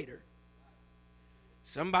 Sooner or later,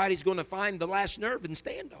 somebody's going to find the last nerve and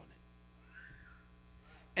stand on it.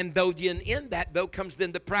 And though in that, though, comes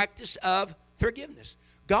then the practice of forgiveness.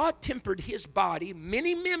 God tempered his body,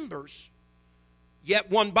 many members, yet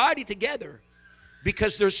one body together,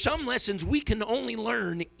 because there's some lessons we can only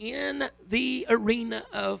learn in the arena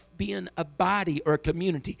of being a body or a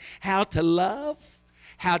community. How to love,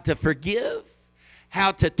 how to forgive,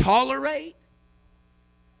 how to tolerate,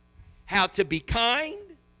 how to be kind.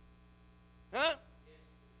 Huh?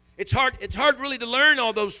 It's hard really to learn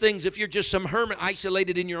all those things if you're just some hermit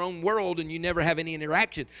isolated in your own world and you never have any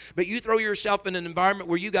interaction. But you throw yourself in an environment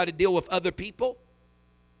where you got to deal with other people.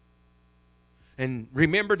 And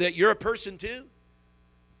remember that you're a person too.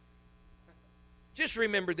 Just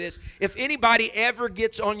remember this. If anybody ever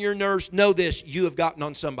gets on your nerves, know this. You have gotten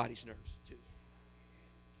on somebody's nerves too.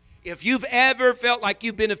 If you've ever felt like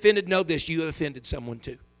you've been offended, know this. You have offended someone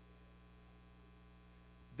too.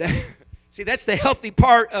 See, that's the healthy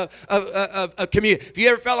part of community. If you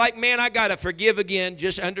ever felt like, man, I got to forgive again,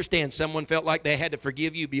 just understand someone felt like they had to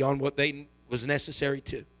forgive you beyond what was necessary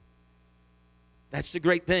to. That's the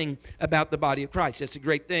great thing about the body of Christ. That's the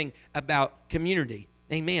great thing about community.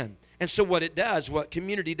 Amen. And so what it does, what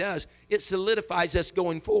community does, it solidifies us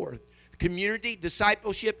going forward. Community,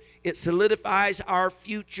 discipleship, it solidifies our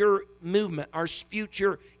future movement, our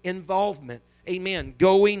future involvement. Amen.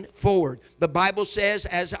 Going forward. The Bible says,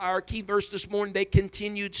 as our key verse this morning, they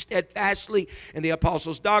continued steadfastly in the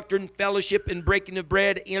apostles' doctrine, fellowship, and breaking of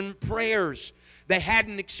bread, in prayers. They had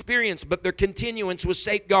an experience, but their continuance was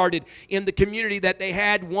safeguarded in the community that they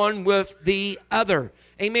had one with the other.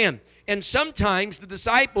 Amen. And sometimes the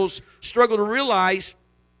disciples struggle to realize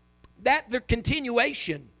that their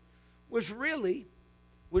continuation was really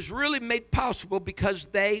made possible because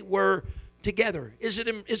they were together. Is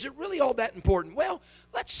it really all that important? Well,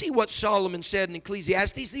 let's see what Solomon said in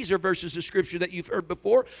Ecclesiastes. These are verses of Scripture that you've heard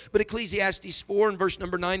before, but Ecclesiastes 4 and verse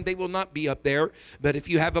number 9, they will not be up there. But if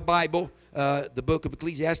you have a Bible, the book of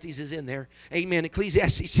Ecclesiastes is in there. Amen.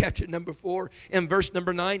 Ecclesiastes chapter number 4 and verse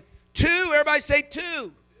number 9. Two, everybody say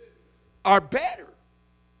two, are better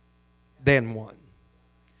than one,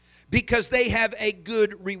 because they have a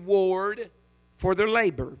good reward for their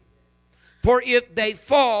labor. For if they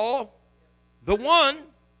fall, the one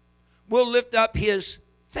will lift up his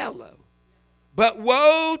fellow. But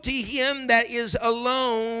woe to him that is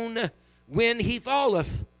alone when he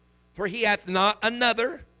falleth, for he hath not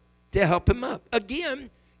another to help him up.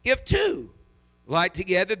 Again, if two lie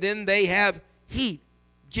together, then they have heat,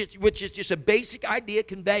 which is just a basic idea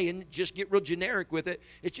conveying, just get real generic with it.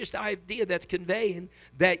 It's just an idea that's conveying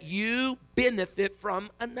that you benefit from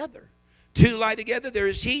another. Two lie together, there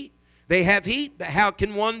is heat. They have heat, but how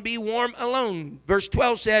can one be warm alone? Verse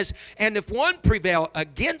 12 says, and if one prevail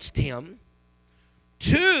against him,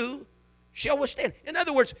 two shall withstand. In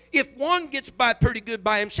other words, if one gets by pretty good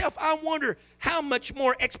by himself, I wonder how much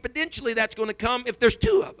more exponentially that's going to come if there's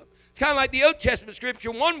two of them. It's kind of like the Old Testament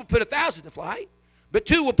Scripture. One will put 1,000 to flight, but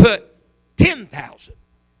two will put 10,000.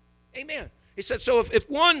 Amen. He said, so if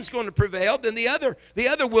one's going to prevail, then the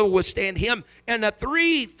other will withstand him. And a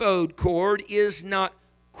threefold cord is not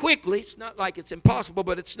quickly, it's not like it's impossible,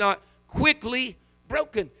 but it's not quickly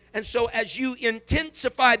broken. And so as you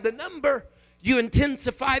intensify the number, you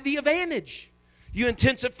intensify the advantage. You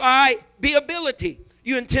intensify the ability.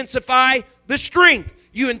 You intensify the strength.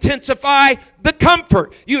 You intensify the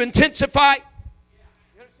comfort. You intensify.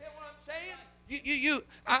 You understand what I'm saying?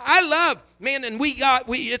 I love, man, and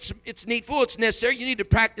it's needful, it's necessary. You need to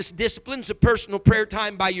practice disciplines of personal prayer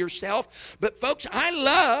time by yourself. But folks, I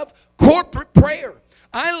love corporate prayer.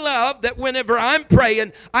 I love that whenever I'm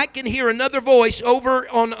praying, I can hear another voice over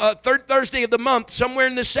on third Thursday of the month somewhere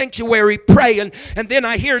in the sanctuary praying, and then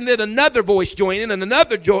I hear then another voice join in and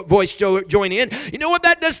another voice join in. You know what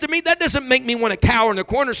that does to me? That doesn't make me want to cower in a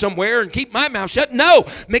corner somewhere and keep my mouth shut. No,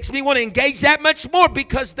 makes me want to engage that much more,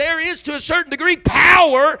 because there is, to a certain degree,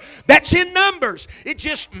 power that's in numbers. It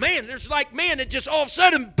just, man, it just all of a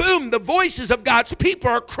sudden, boom, the voices of God's people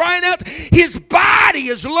are crying out. His body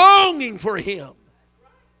is longing for Him.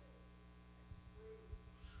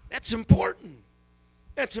 That's important.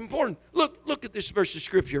 That's important. Look at this verse of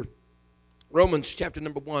Scripture. Romans chapter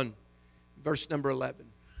number 1, verse number 11.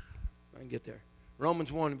 I can get there.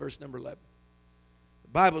 Romans 1, verse number 11. The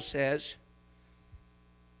Bible says,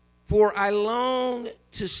 "For I long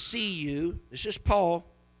to see you." This is Paul.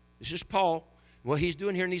 What he's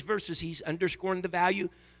doing here in these verses, he's underscoring the value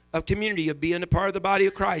of community, of being a part of the body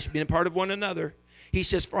of Christ, being a part of one another. He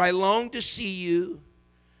says, "For I long to see you,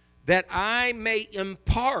 that I may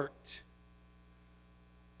impart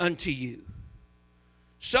unto you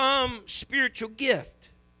some spiritual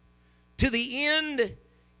gift, to the end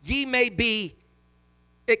ye may be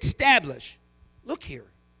established." Look here.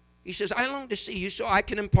 He says, I long to see you so I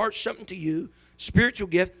can impart something to you, spiritual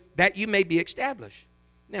gift, that you may be established.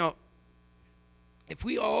 Now, if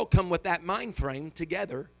we all come with that mind frame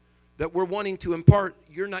together, that we're wanting to impart,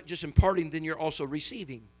 you're not just imparting, then you're also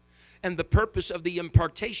receiving. And the purpose of the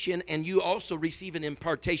impartation, and you also receive an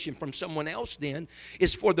impartation from someone else then,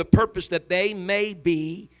 is for the purpose that they may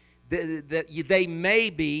be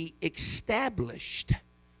established.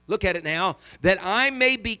 Look at it now. That I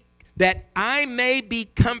may be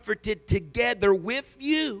comforted together with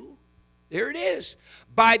you. There it is.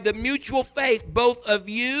 By the mutual faith, both of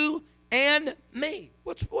you and me.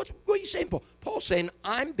 What are you saying, Paul? Paul's saying,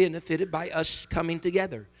 I'm benefited by us coming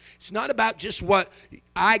together. It's not about just what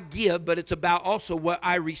I give, but it's about also what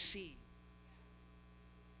I receive.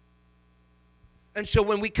 And so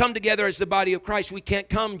when we come together as the body of Christ, we can't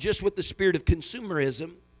come just with the spirit of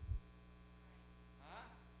consumerism.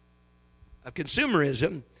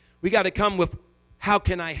 We got to come with, how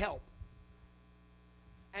can I help?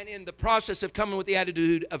 And in the process of coming with the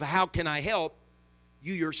attitude of how can I help,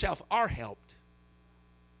 you yourself are helped.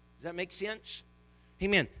 Does that make sense?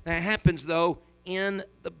 Amen. That happens, though, in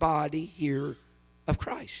the body here of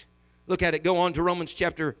Christ. Look at it. Go on to Romans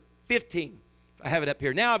chapter 15. I have it up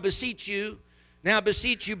here. Now I beseech you,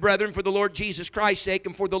 brethren, for the Lord Jesus Christ's sake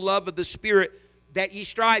and for the love of the Spirit, that ye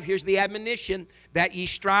strive. Here's the admonition. That ye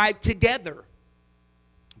strive together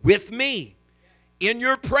with me in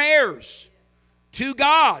your prayers to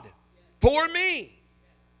God for me.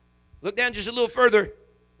 Look down just a little further.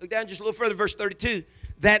 Verse 32.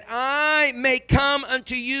 That I may come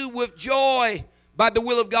unto you with joy by the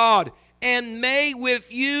will of God, and may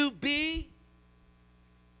with you be.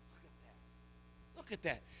 Look at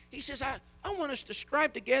that. He says, I want us to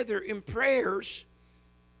strive together in prayers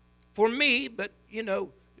for me, but,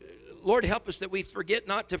 Lord, help us that we forget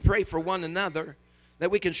not to pray for one another,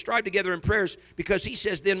 that we can strive together in prayers, because he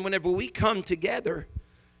says then whenever we come together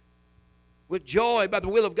with joy by the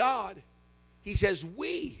will of God, he says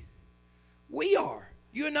we are.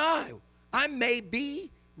 You and I may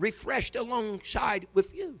be refreshed alongside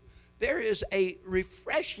with you. There is a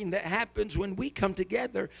refreshing that happens when we come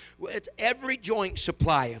together. It's every joint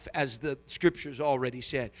supplieth, as the scriptures already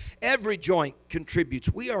said. Every joint contributes.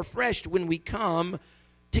 We are refreshed when we come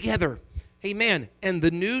together. Amen. And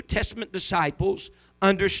the New Testament disciples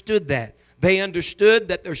understood that. They understood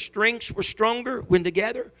that their strengths were stronger when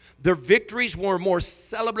together. Their victories were more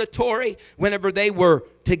celebratory whenever they were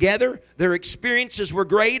together. Their experiences were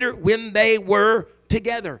greater when they were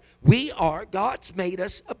together. God's made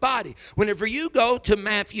us a body. Whenever you go to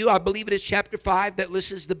Matthew, I believe it is chapter 5 that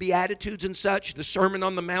lists the Beatitudes and such, the Sermon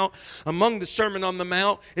on the Mount. Among the Sermon on the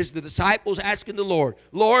Mount is the disciples asking the Lord,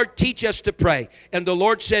 Lord, teach us to pray. And the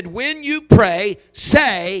Lord said, when you pray,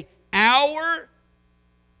 say, our.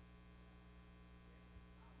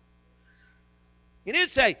 He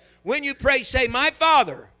didn't say, when you pray, say, my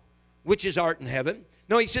Father, which is art in heaven.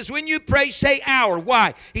 No, he says, when you pray, say our.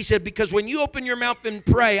 Why? He said, because when you open your mouth and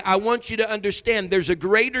pray, I want you to understand there's a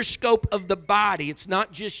greater scope of the body. It's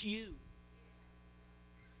not just you.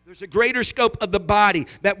 There's a greater scope of the body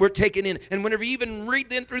that we're taking in. And whenever you even read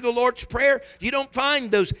then through the Lord's Prayer, you don't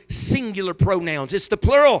find those singular pronouns. It's the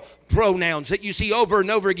plural pronouns that you see over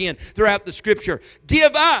and over again throughout the Scripture.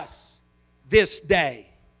 Give us this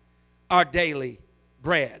day our daily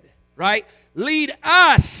bread, right? Lead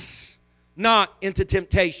us not into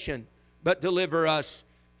temptation, but deliver us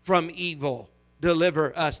from evil.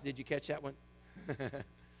 Deliver us. Did you catch that one?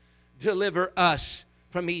 Deliver us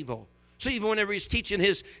from evil. So even whenever he's teaching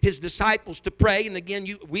his disciples to pray, and again,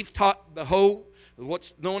 we've taught the whole,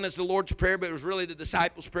 what's known as the Lord's Prayer, but it was really the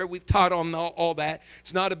disciples' prayer. We've taught on all that.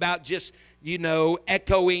 It's not about just,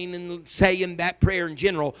 echoing and saying that prayer in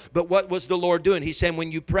general, but what was the Lord doing? He's saying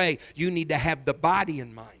when you pray, you need to have the body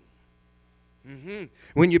in mind.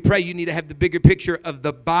 When you pray, you need to have the bigger picture of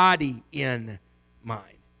the body in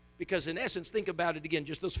mind. Because in essence, think about it again,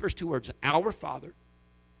 just those first two words, our Father.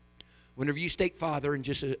 Whenever you state Father in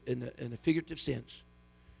just in a figurative sense,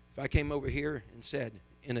 if I came over here and said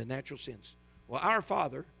in a natural sense, well, our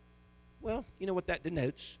Father, well, you know what that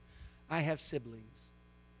denotes? I have siblings.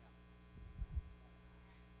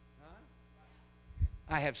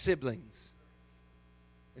 I have siblings.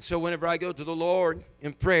 And so whenever I go to the Lord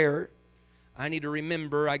in prayer, I need to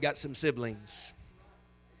remember I got some siblings.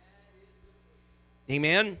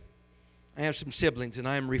 Amen? I have some siblings, and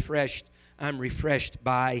I am refreshed. I'm refreshed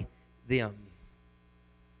by them.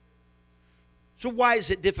 So why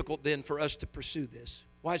is it difficult then for us to pursue this?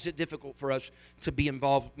 Why is it difficult for us to be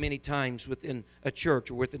involved many times within a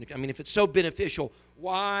church or if it's so beneficial,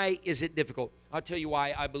 why is it difficult? I'll tell you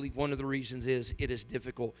why I believe one of the reasons is it is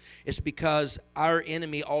difficult. It's because our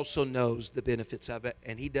enemy also knows the benefits of it,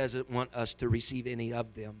 and he doesn't want us to receive any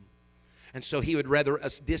of them. And so he would rather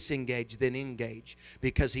us disengage than engage,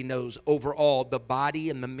 because he knows overall the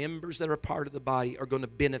body and the members that are part of the body are going to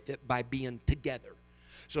benefit by being together.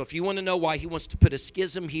 So if you want to know why he wants to put a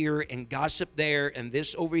schism here and gossip there and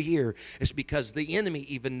this over here, it's because the enemy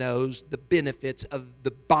even knows the benefits of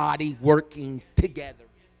the body working together.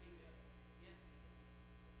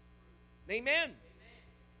 Amen.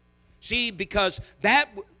 See, because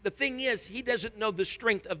the thing is, he doesn't know the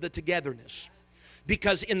strength of the togetherness.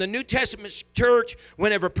 Because in the New Testament church,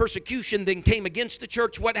 whenever persecution then came against the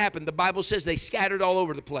church, what happened? The Bible says they scattered all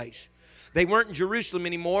over the place. They weren't in Jerusalem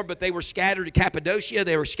anymore, but they were scattered to Cappadocia.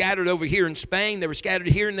 They were scattered over here in Spain. They were scattered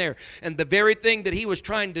here and there. And the very thing that he was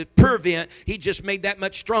trying to prevent, he just made that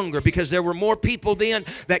much stronger, because there were more people then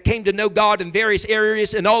that came to know God in various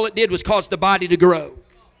areas, and all it did was cause the body to grow.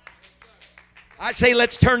 I say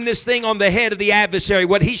let's turn this thing on the head of the adversary.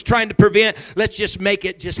 What he's trying to prevent, let's just make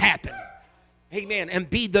it just happen. Amen. And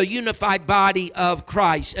be the unified body of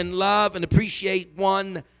Christ and love and appreciate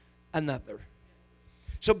one another.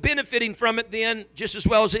 So benefiting from it then, just as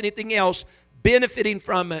well as anything else, benefiting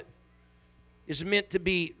from it is meant to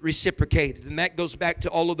be reciprocated. And that goes back to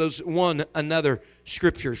all of those one another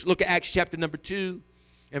scriptures. Look at Acts chapter number 2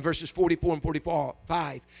 and verses 44 and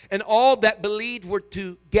 45. And all that believed were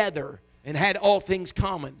together and had all things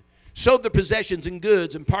common, sold their possessions and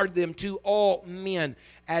goods, and parted them to all men,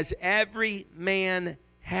 as every man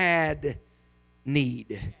had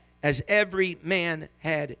need. As every man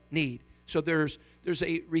had need. So there's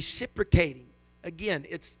a reciprocating. Again,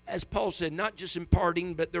 it's, as Paul said, not just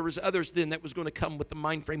imparting, but there was others then that was going to come with the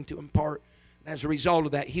mind frame to impart. And as a result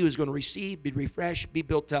of that, he was going to receive, be refreshed, be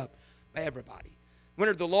built up by everybody.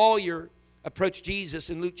 Whenever the lawyer approached Jesus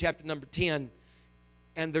in Luke chapter number 10,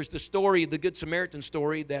 and there's the story, the Good Samaritan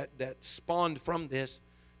story that spawned from this.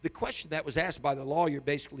 The question that was asked by the lawyer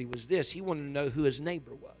basically was this. He wanted to know who his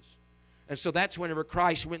neighbor was. And so that's whenever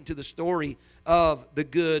Christ went into the story of the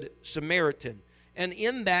Good Samaritan. And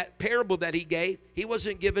in that parable that he gave, he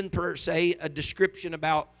wasn't given per se a description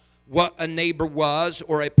about what a neighbor was,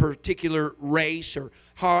 or a particular race, or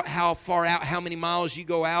how far out, how many miles you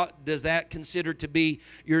go out, does that consider to be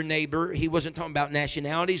your neighbor? He wasn't talking about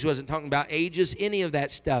nationalities, he wasn't talking about ages, any of that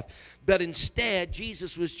stuff. But instead,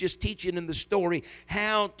 Jesus was just teaching in the story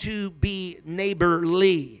how to be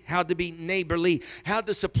neighborly, how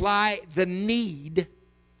to supply the need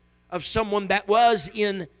of someone that was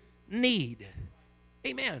in need.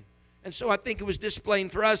 Amen. And so I think it was displaying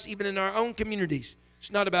for us even in our own communities. It's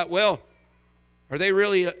not about, well, are they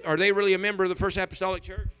really a member of the First Apostolic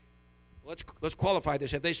Church? Let's qualify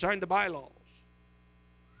this. Have they signed the bylaws?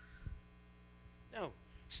 No.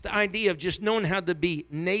 It's the idea of just knowing how to be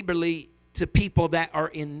neighborly to people that are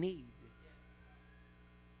in need.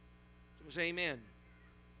 Someone say amen.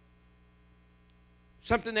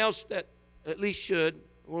 Something else that at least should,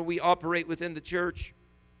 where we operate within the church,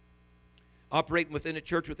 operating within a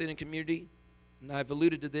church, within a community, and I've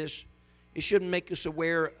alluded to this, it shouldn't make us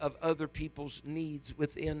aware of other people's needs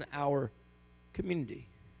within our community.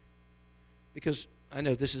 Because I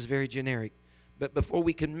know this is very generic, but before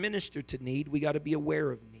we can minister to need, we got to be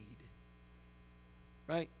aware of need.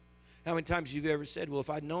 Right? How many times have you ever said, well, if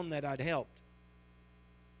I'd known that, I'd helped?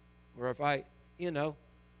 Or if I,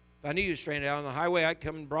 If I knew you were stranded out on the highway, I'd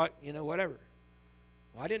come and brought, whatever.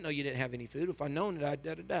 Well, I didn't know you didn't have any food. If I'd known it, I'd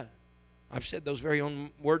da-da-da. I've said those very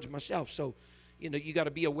own words myself. So, you got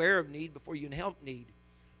to be aware of need before you can help need.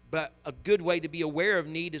 But a good way to be aware of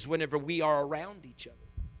need is whenever we are around each other.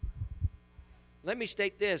 Let me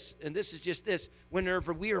state this, and this is just this.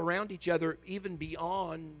 Whenever we are around each other, even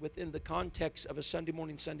beyond within the context of a Sunday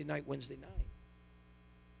morning, Sunday night, Wednesday night.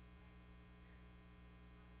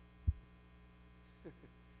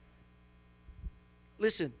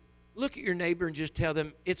 Listen, look at your neighbor and just tell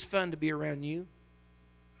them, it's fun to be around you.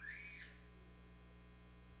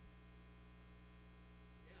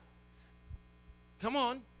 Come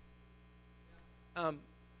on.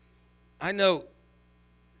 I know,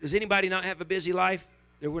 does anybody not have a busy life?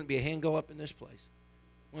 There wouldn't be a hand go up in this place.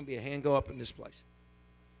 Wouldn't be a hand go up in this place.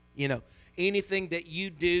 Anything that you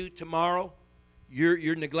do tomorrow,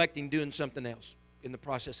 you're neglecting doing something else in the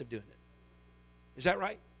process of doing it. Is that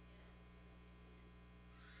right?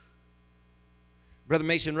 Brother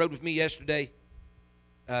Mason rode with me yesterday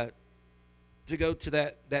to go to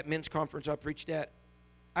that men's conference I preached at.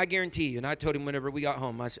 I guarantee you, and I told him whenever we got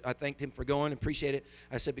home, I thanked him for going, appreciate it.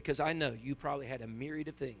 I said, because I know you probably had a myriad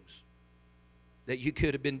of things that you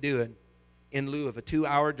could have been doing in lieu of a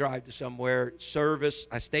 2-hour drive to somewhere, service.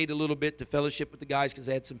 I stayed a little bit to fellowship with the guys because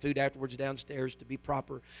they had some food afterwards downstairs to be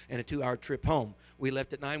proper, and a 2-hour trip home. We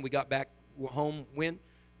left at 9. We got back home when?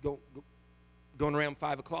 Going around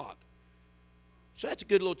 5 o'clock. So that's a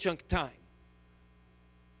good little chunk of time.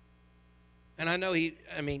 And I know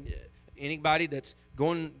anybody that's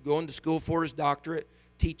going to school for his doctorate,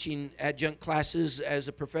 teaching adjunct classes as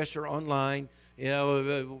a professor online,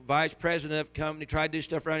 vice president of a company, try to do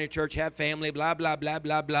stuff around your church, have family, blah, blah, blah,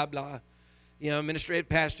 blah, blah, blah. Administrative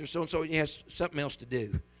pastor, so-and-so, he has something else to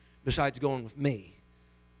do besides going with me.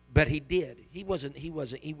 But he did. He wasn't,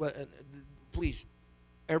 please,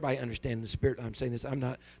 everybody understand the spirit. I'm saying this. I'm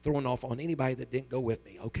not throwing off on anybody that didn't go with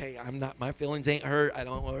me, okay? My feelings ain't hurt.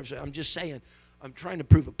 I'm just saying, I'm trying to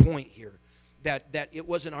prove a point here. That it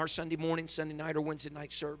wasn't our Sunday morning, Sunday night, or Wednesday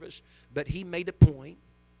night service, but he made a point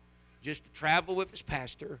just to travel with his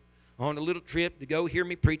pastor on a little trip to go hear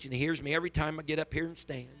me preach, and he hears me every time I get up here and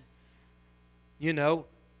stand.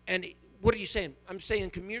 And what are you saying? I'm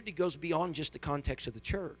saying community goes beyond just the context of the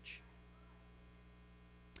church.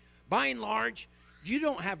 By and large, you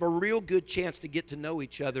don't have a real good chance to get to know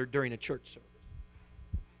each other during a church service.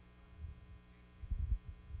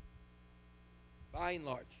 By and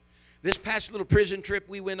large. This past little prison trip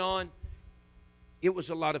we went on, it was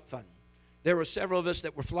a lot of fun. There were several of us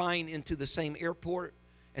that were flying into the same airport,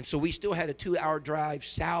 and so we still had a 2-hour drive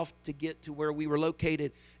south to get to where we were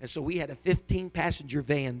located, and so we had a 15-passenger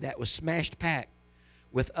van that was smashed packed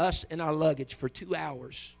with us and our luggage for 2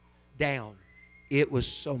 hours down. It was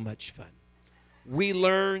so much fun. We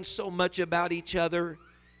learned so much about each other,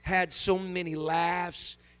 had so many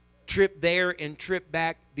laughs, trip there and trip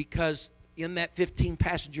back, because in that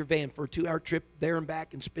 15-passenger van for a 2-hour trip there and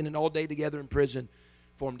back and spending all day together in prison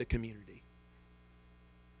formed a community.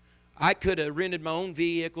 I could have rented my own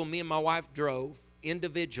vehicle. Me and my wife drove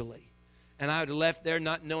individually, and I would have left there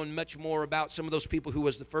not knowing much more about some of those people who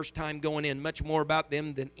was the first time going in, much more about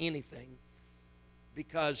them than anything,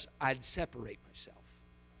 because I'd separate myself.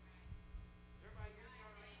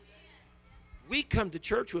 We come to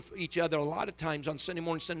church with each other a lot of times on Sunday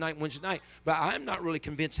morning, Sunday night, Wednesday night, but I'm not really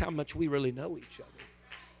convinced how much we really know each other.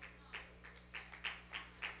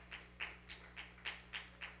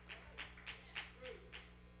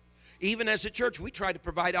 Even as a church, we try to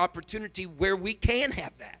provide opportunity where we can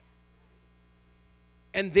have that.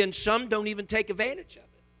 And then some don't even take advantage of it.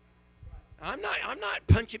 I'm not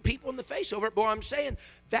punching people in the face over it, but I'm saying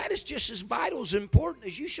that is just as vital, as important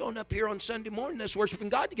as you showing up here on Sunday morning, us worshiping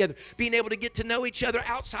God together, being able to get to know each other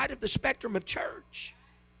outside of the spectrum of church.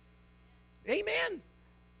 Amen.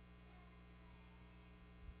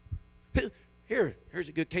 Here's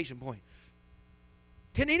a good case in point.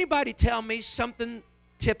 Can anybody tell me something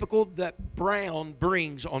typical that Brown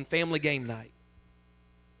brings on family game night?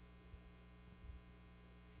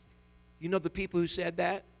 You know the people who said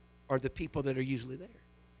that are the people that are usually there.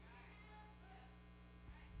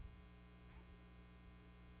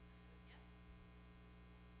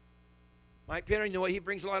 Mike Penner, you know what he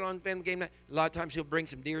brings a lot on family game night? A lot of times he'll bring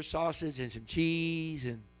some deer sausage and some cheese,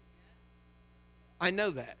 and I know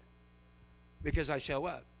that because I show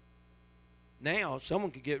up. Now,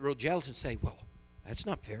 someone could get real jealous and say, well, that's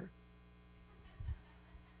not fair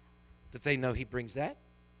that they know he brings that.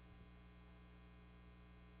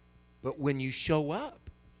 But when you show up,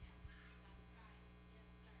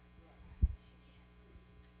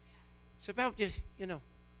 it's about,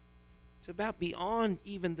 It's about beyond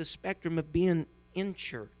even the spectrum of being in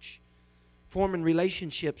church, forming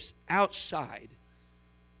relationships outside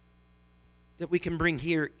that we can bring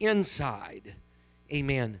here inside,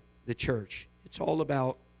 amen, the church. It's all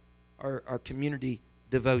about our community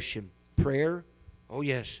devotion. Prayer, oh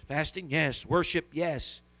yes. Fasting, yes. Worship,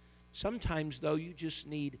 yes. Sometimes, though, you just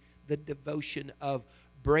need the devotion of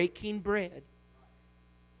breaking bread.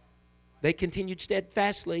 They continued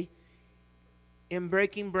steadfastly in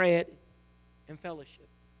breaking bread and fellowship.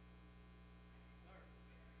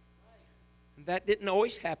 And that didn't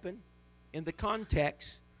always happen in the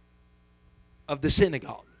context of the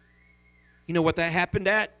synagogue. You know what that happened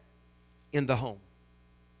at? In the home.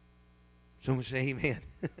 Someone say amen.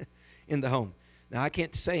 In the home. Now, I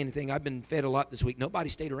can't say anything. I've been fed a lot this week. Nobody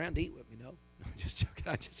stayed around to eat with me, no. No, I'm just joking.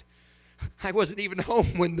 I wasn't even home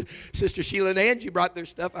when Sister Sheila and Angie brought their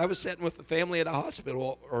stuff. I was sitting with the family at a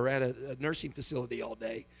hospital or at a nursing facility all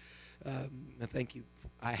day. Thank you.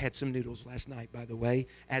 I had some noodles last night, by the way,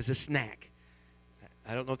 as a snack.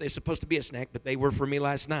 I don't know if they're supposed to be a snack, but they were for me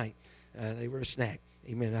last night. They were a snack.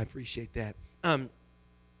 Amen. I appreciate that.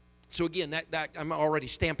 So again, that I'm already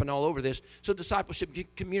stamping all over this. So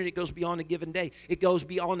discipleship community goes beyond a given day. It goes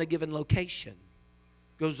beyond a given location.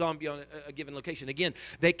 Goes on beyond a given location. Again,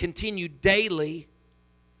 they continued daily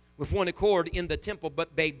with one accord in the temple,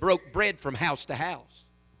 but they broke bread from house to house.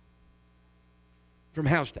 From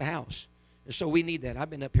house to house. And so we need that. I've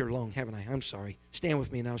been up here long, haven't I? I'm sorry. Stand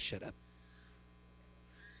with me and I'll shut up.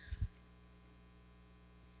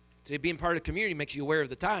 See, being part of the community makes you aware of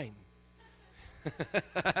the time.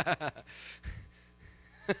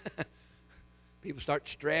 People start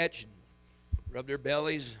to stretch and rub their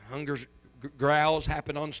bellies. Hunger growls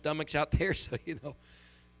happen on stomachs out there, so you know.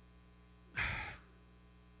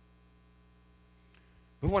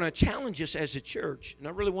 But I want to challenge us as a church, and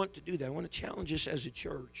I really want to do that. I want to challenge us as a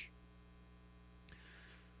church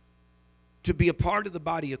to be a part of the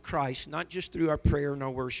body of Christ, not just through our prayer and our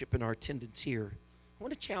worship and our attendance here. I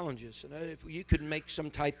want to challenge us, and if you could make some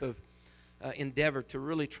type of endeavor to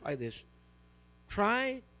really try this.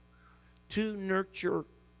 Try to nurture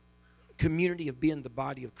community of being the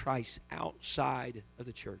body of Christ outside of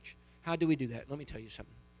the church. How do we do that? Let me tell you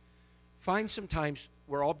something. Find some times,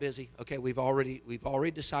 we're all busy. Okay, we've already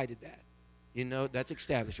decided that. You know, that's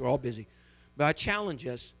established. We're all busy. But I challenge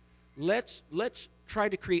us, let's try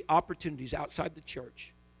to create opportunities outside the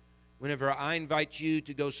church. Whenever I invite you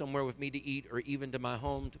to go somewhere with me to eat, or even to my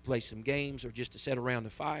home to play some games, or just to sit around a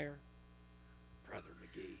fire, Brother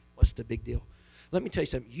McGee, what's the big deal? Let me tell you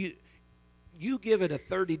something. You give it a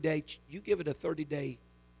 30-day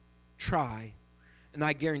try, and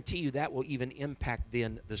I guarantee you that will even impact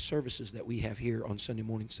then the services that we have here on Sunday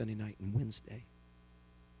morning, Sunday night, and Wednesday.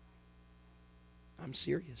 I'm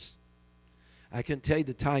serious. I can tell you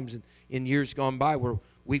the times in years gone by where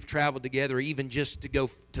we've traveled together, even just to go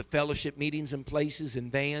to fellowship meetings and places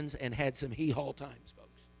and vans, and had some hee-haw times,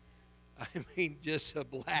 folks. I mean, just a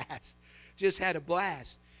blast. Just had a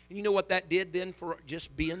blast. And you know what that did then for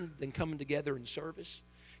just being and coming together in service?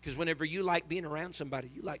 Because whenever you like being around somebody,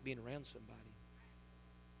 you like being around somebody.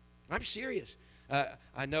 I'm serious.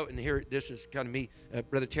 I know, and here, this is kind of me,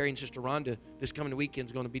 Brother Terry and Sister Rhonda, this coming weekend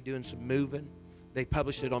is going to be doing some moving. They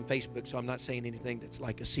published it on Facebook, so I'm not saying anything that's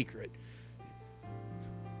like a secret.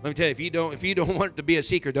 Let me tell you, if you don't want it to be a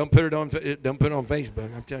secret, don't put it on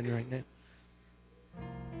Facebook. I'm telling you right now.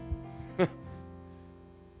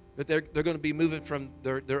 But they're going to be moving from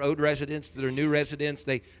their old residence to their new residence.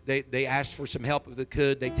 They asked for some help if they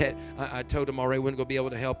could. I told them already we weren't going to be able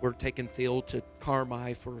to help. We're taking Phil to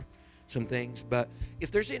Carmi for some things. But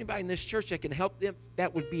if there's anybody in this church that can help them,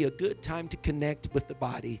 that would be a good time to connect with the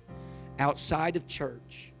body outside of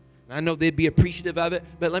church. And I know they'd be appreciative of it,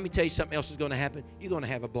 but let me tell you something else is going to happen. You're going to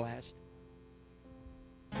have a blast.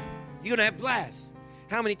 You're going to have a blast.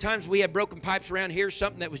 How many times we had broken pipes around here,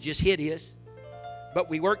 something that was just hideous, but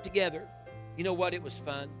we worked together. You know what? It was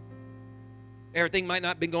fun. Everything might not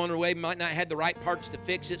have been going our way, might not have had the right parts to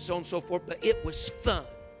fix it, so on and so forth, but it was fun.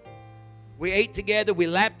 We ate together. We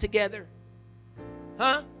laughed together.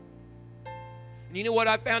 Huh? And you know what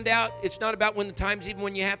I found out? It's not about when the times, even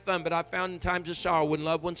when you have fun, but I found in times of sorrow, when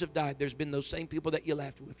loved ones have died, there's been those same people that you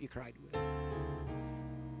laughed with, you cried with.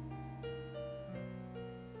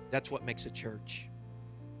 That's what makes a church.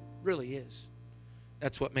 Really is.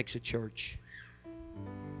 That's what makes a church.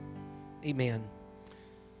 Amen.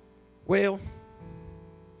 Well,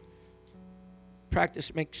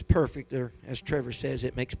 practice makes perfect, or as Trevor says,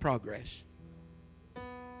 it makes progress.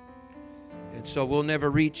 And so we'll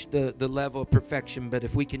never reach the level of perfection, but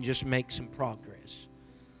if we can just make some progress.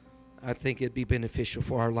 I think it'd be beneficial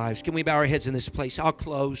for our lives. Can we bow our heads in this place? I'll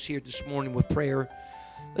close here this morning with prayer.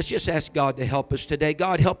 Let's just ask God to help us today.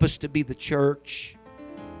 God, help us to be the church.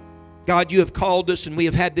 God, you have called us, and we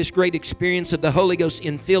have had this great experience of the Holy Ghost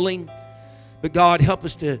infilling. But God, help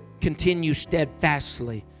us to continue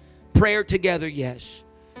steadfastly. Prayer together, yes.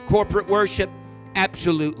 Corporate worship,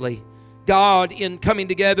 absolutely. God, in coming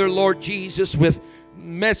together, Lord Jesus, with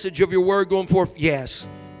message of your word going forth, yes.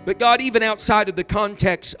 But God, even outside of the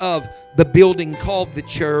context of the building called the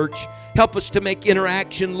church, help us to make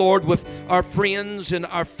interaction, Lord, with our friends and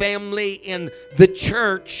our family and the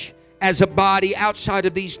church as a body outside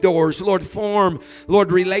of these doors. Lord, form,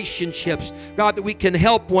 Lord, relationships. God, that we can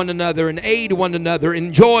help one another and aid one another,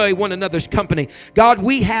 enjoy one another's company. God,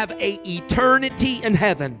 we have an eternity in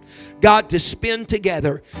heaven, God, to spend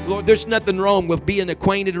together. Lord, there's nothing wrong with being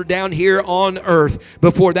acquainted or down here on earth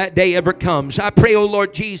before that day ever comes. I pray, oh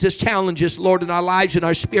Lord Jesus, challenge us, Lord, in our lives and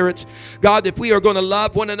our spirits. God, if we are going to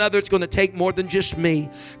love one another, it's going to take more than just me.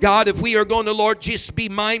 God, if we are going to, Lord, just be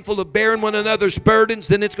mindful of bearing one another's burdens,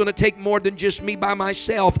 then it's going to take more than just me by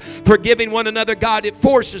myself. Forgiving one another, God, it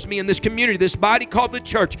forces me in this community, this body called the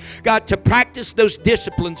church, God, to practice those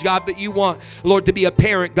disciplines, God, that you want, Lord, to be a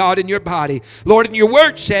parent, God, in your body. Lord, and your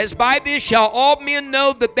word says, by this shall all men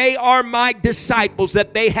know that they are my disciples,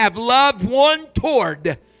 that they have loved one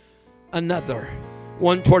toward another.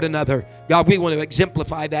 One toward another. God, we want to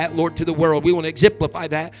exemplify that, Lord, to the world. We want to exemplify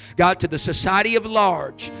that, God, to the society of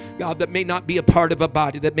large. God, that may not be a part of a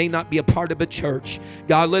body, that may not be a part of a church.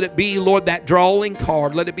 God, let it be, Lord, that drawing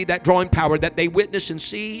card. Let it be that drawing power that they witness and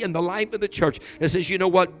see in the life of the church that says, you know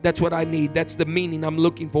what, that's what I need. That's the meaning I'm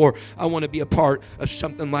looking for. I want to be a part of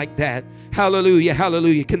something like that. Hallelujah,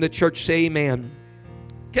 hallelujah. Can the church say amen?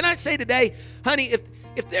 Can I say today, honey,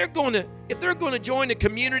 if they're going to join a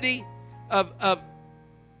community of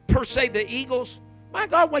per se the Eagles, my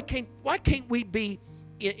God, why can't we be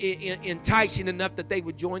enticing enough that they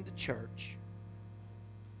would join the church?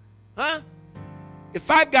 Huh? If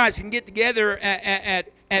five guys can get together at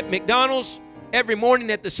McDonald's every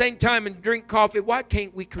morning at the same time and drink coffee, why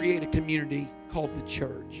can't we create a community called the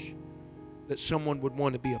church that someone would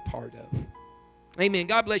want to be a part of? Amen.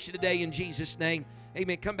 God bless you today in Jesus' name.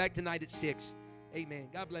 Amen. Come back tonight at 6. Amen.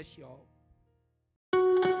 God bless you all.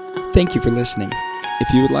 Thank you for listening. If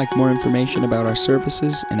you would like more information about our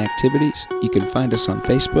services and activities, you can find us on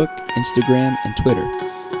Facebook, Instagram, and Twitter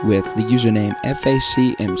with the username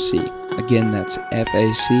FACMC. Again, that's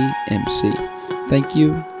FACMC. Thank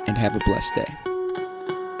you, and have a blessed day.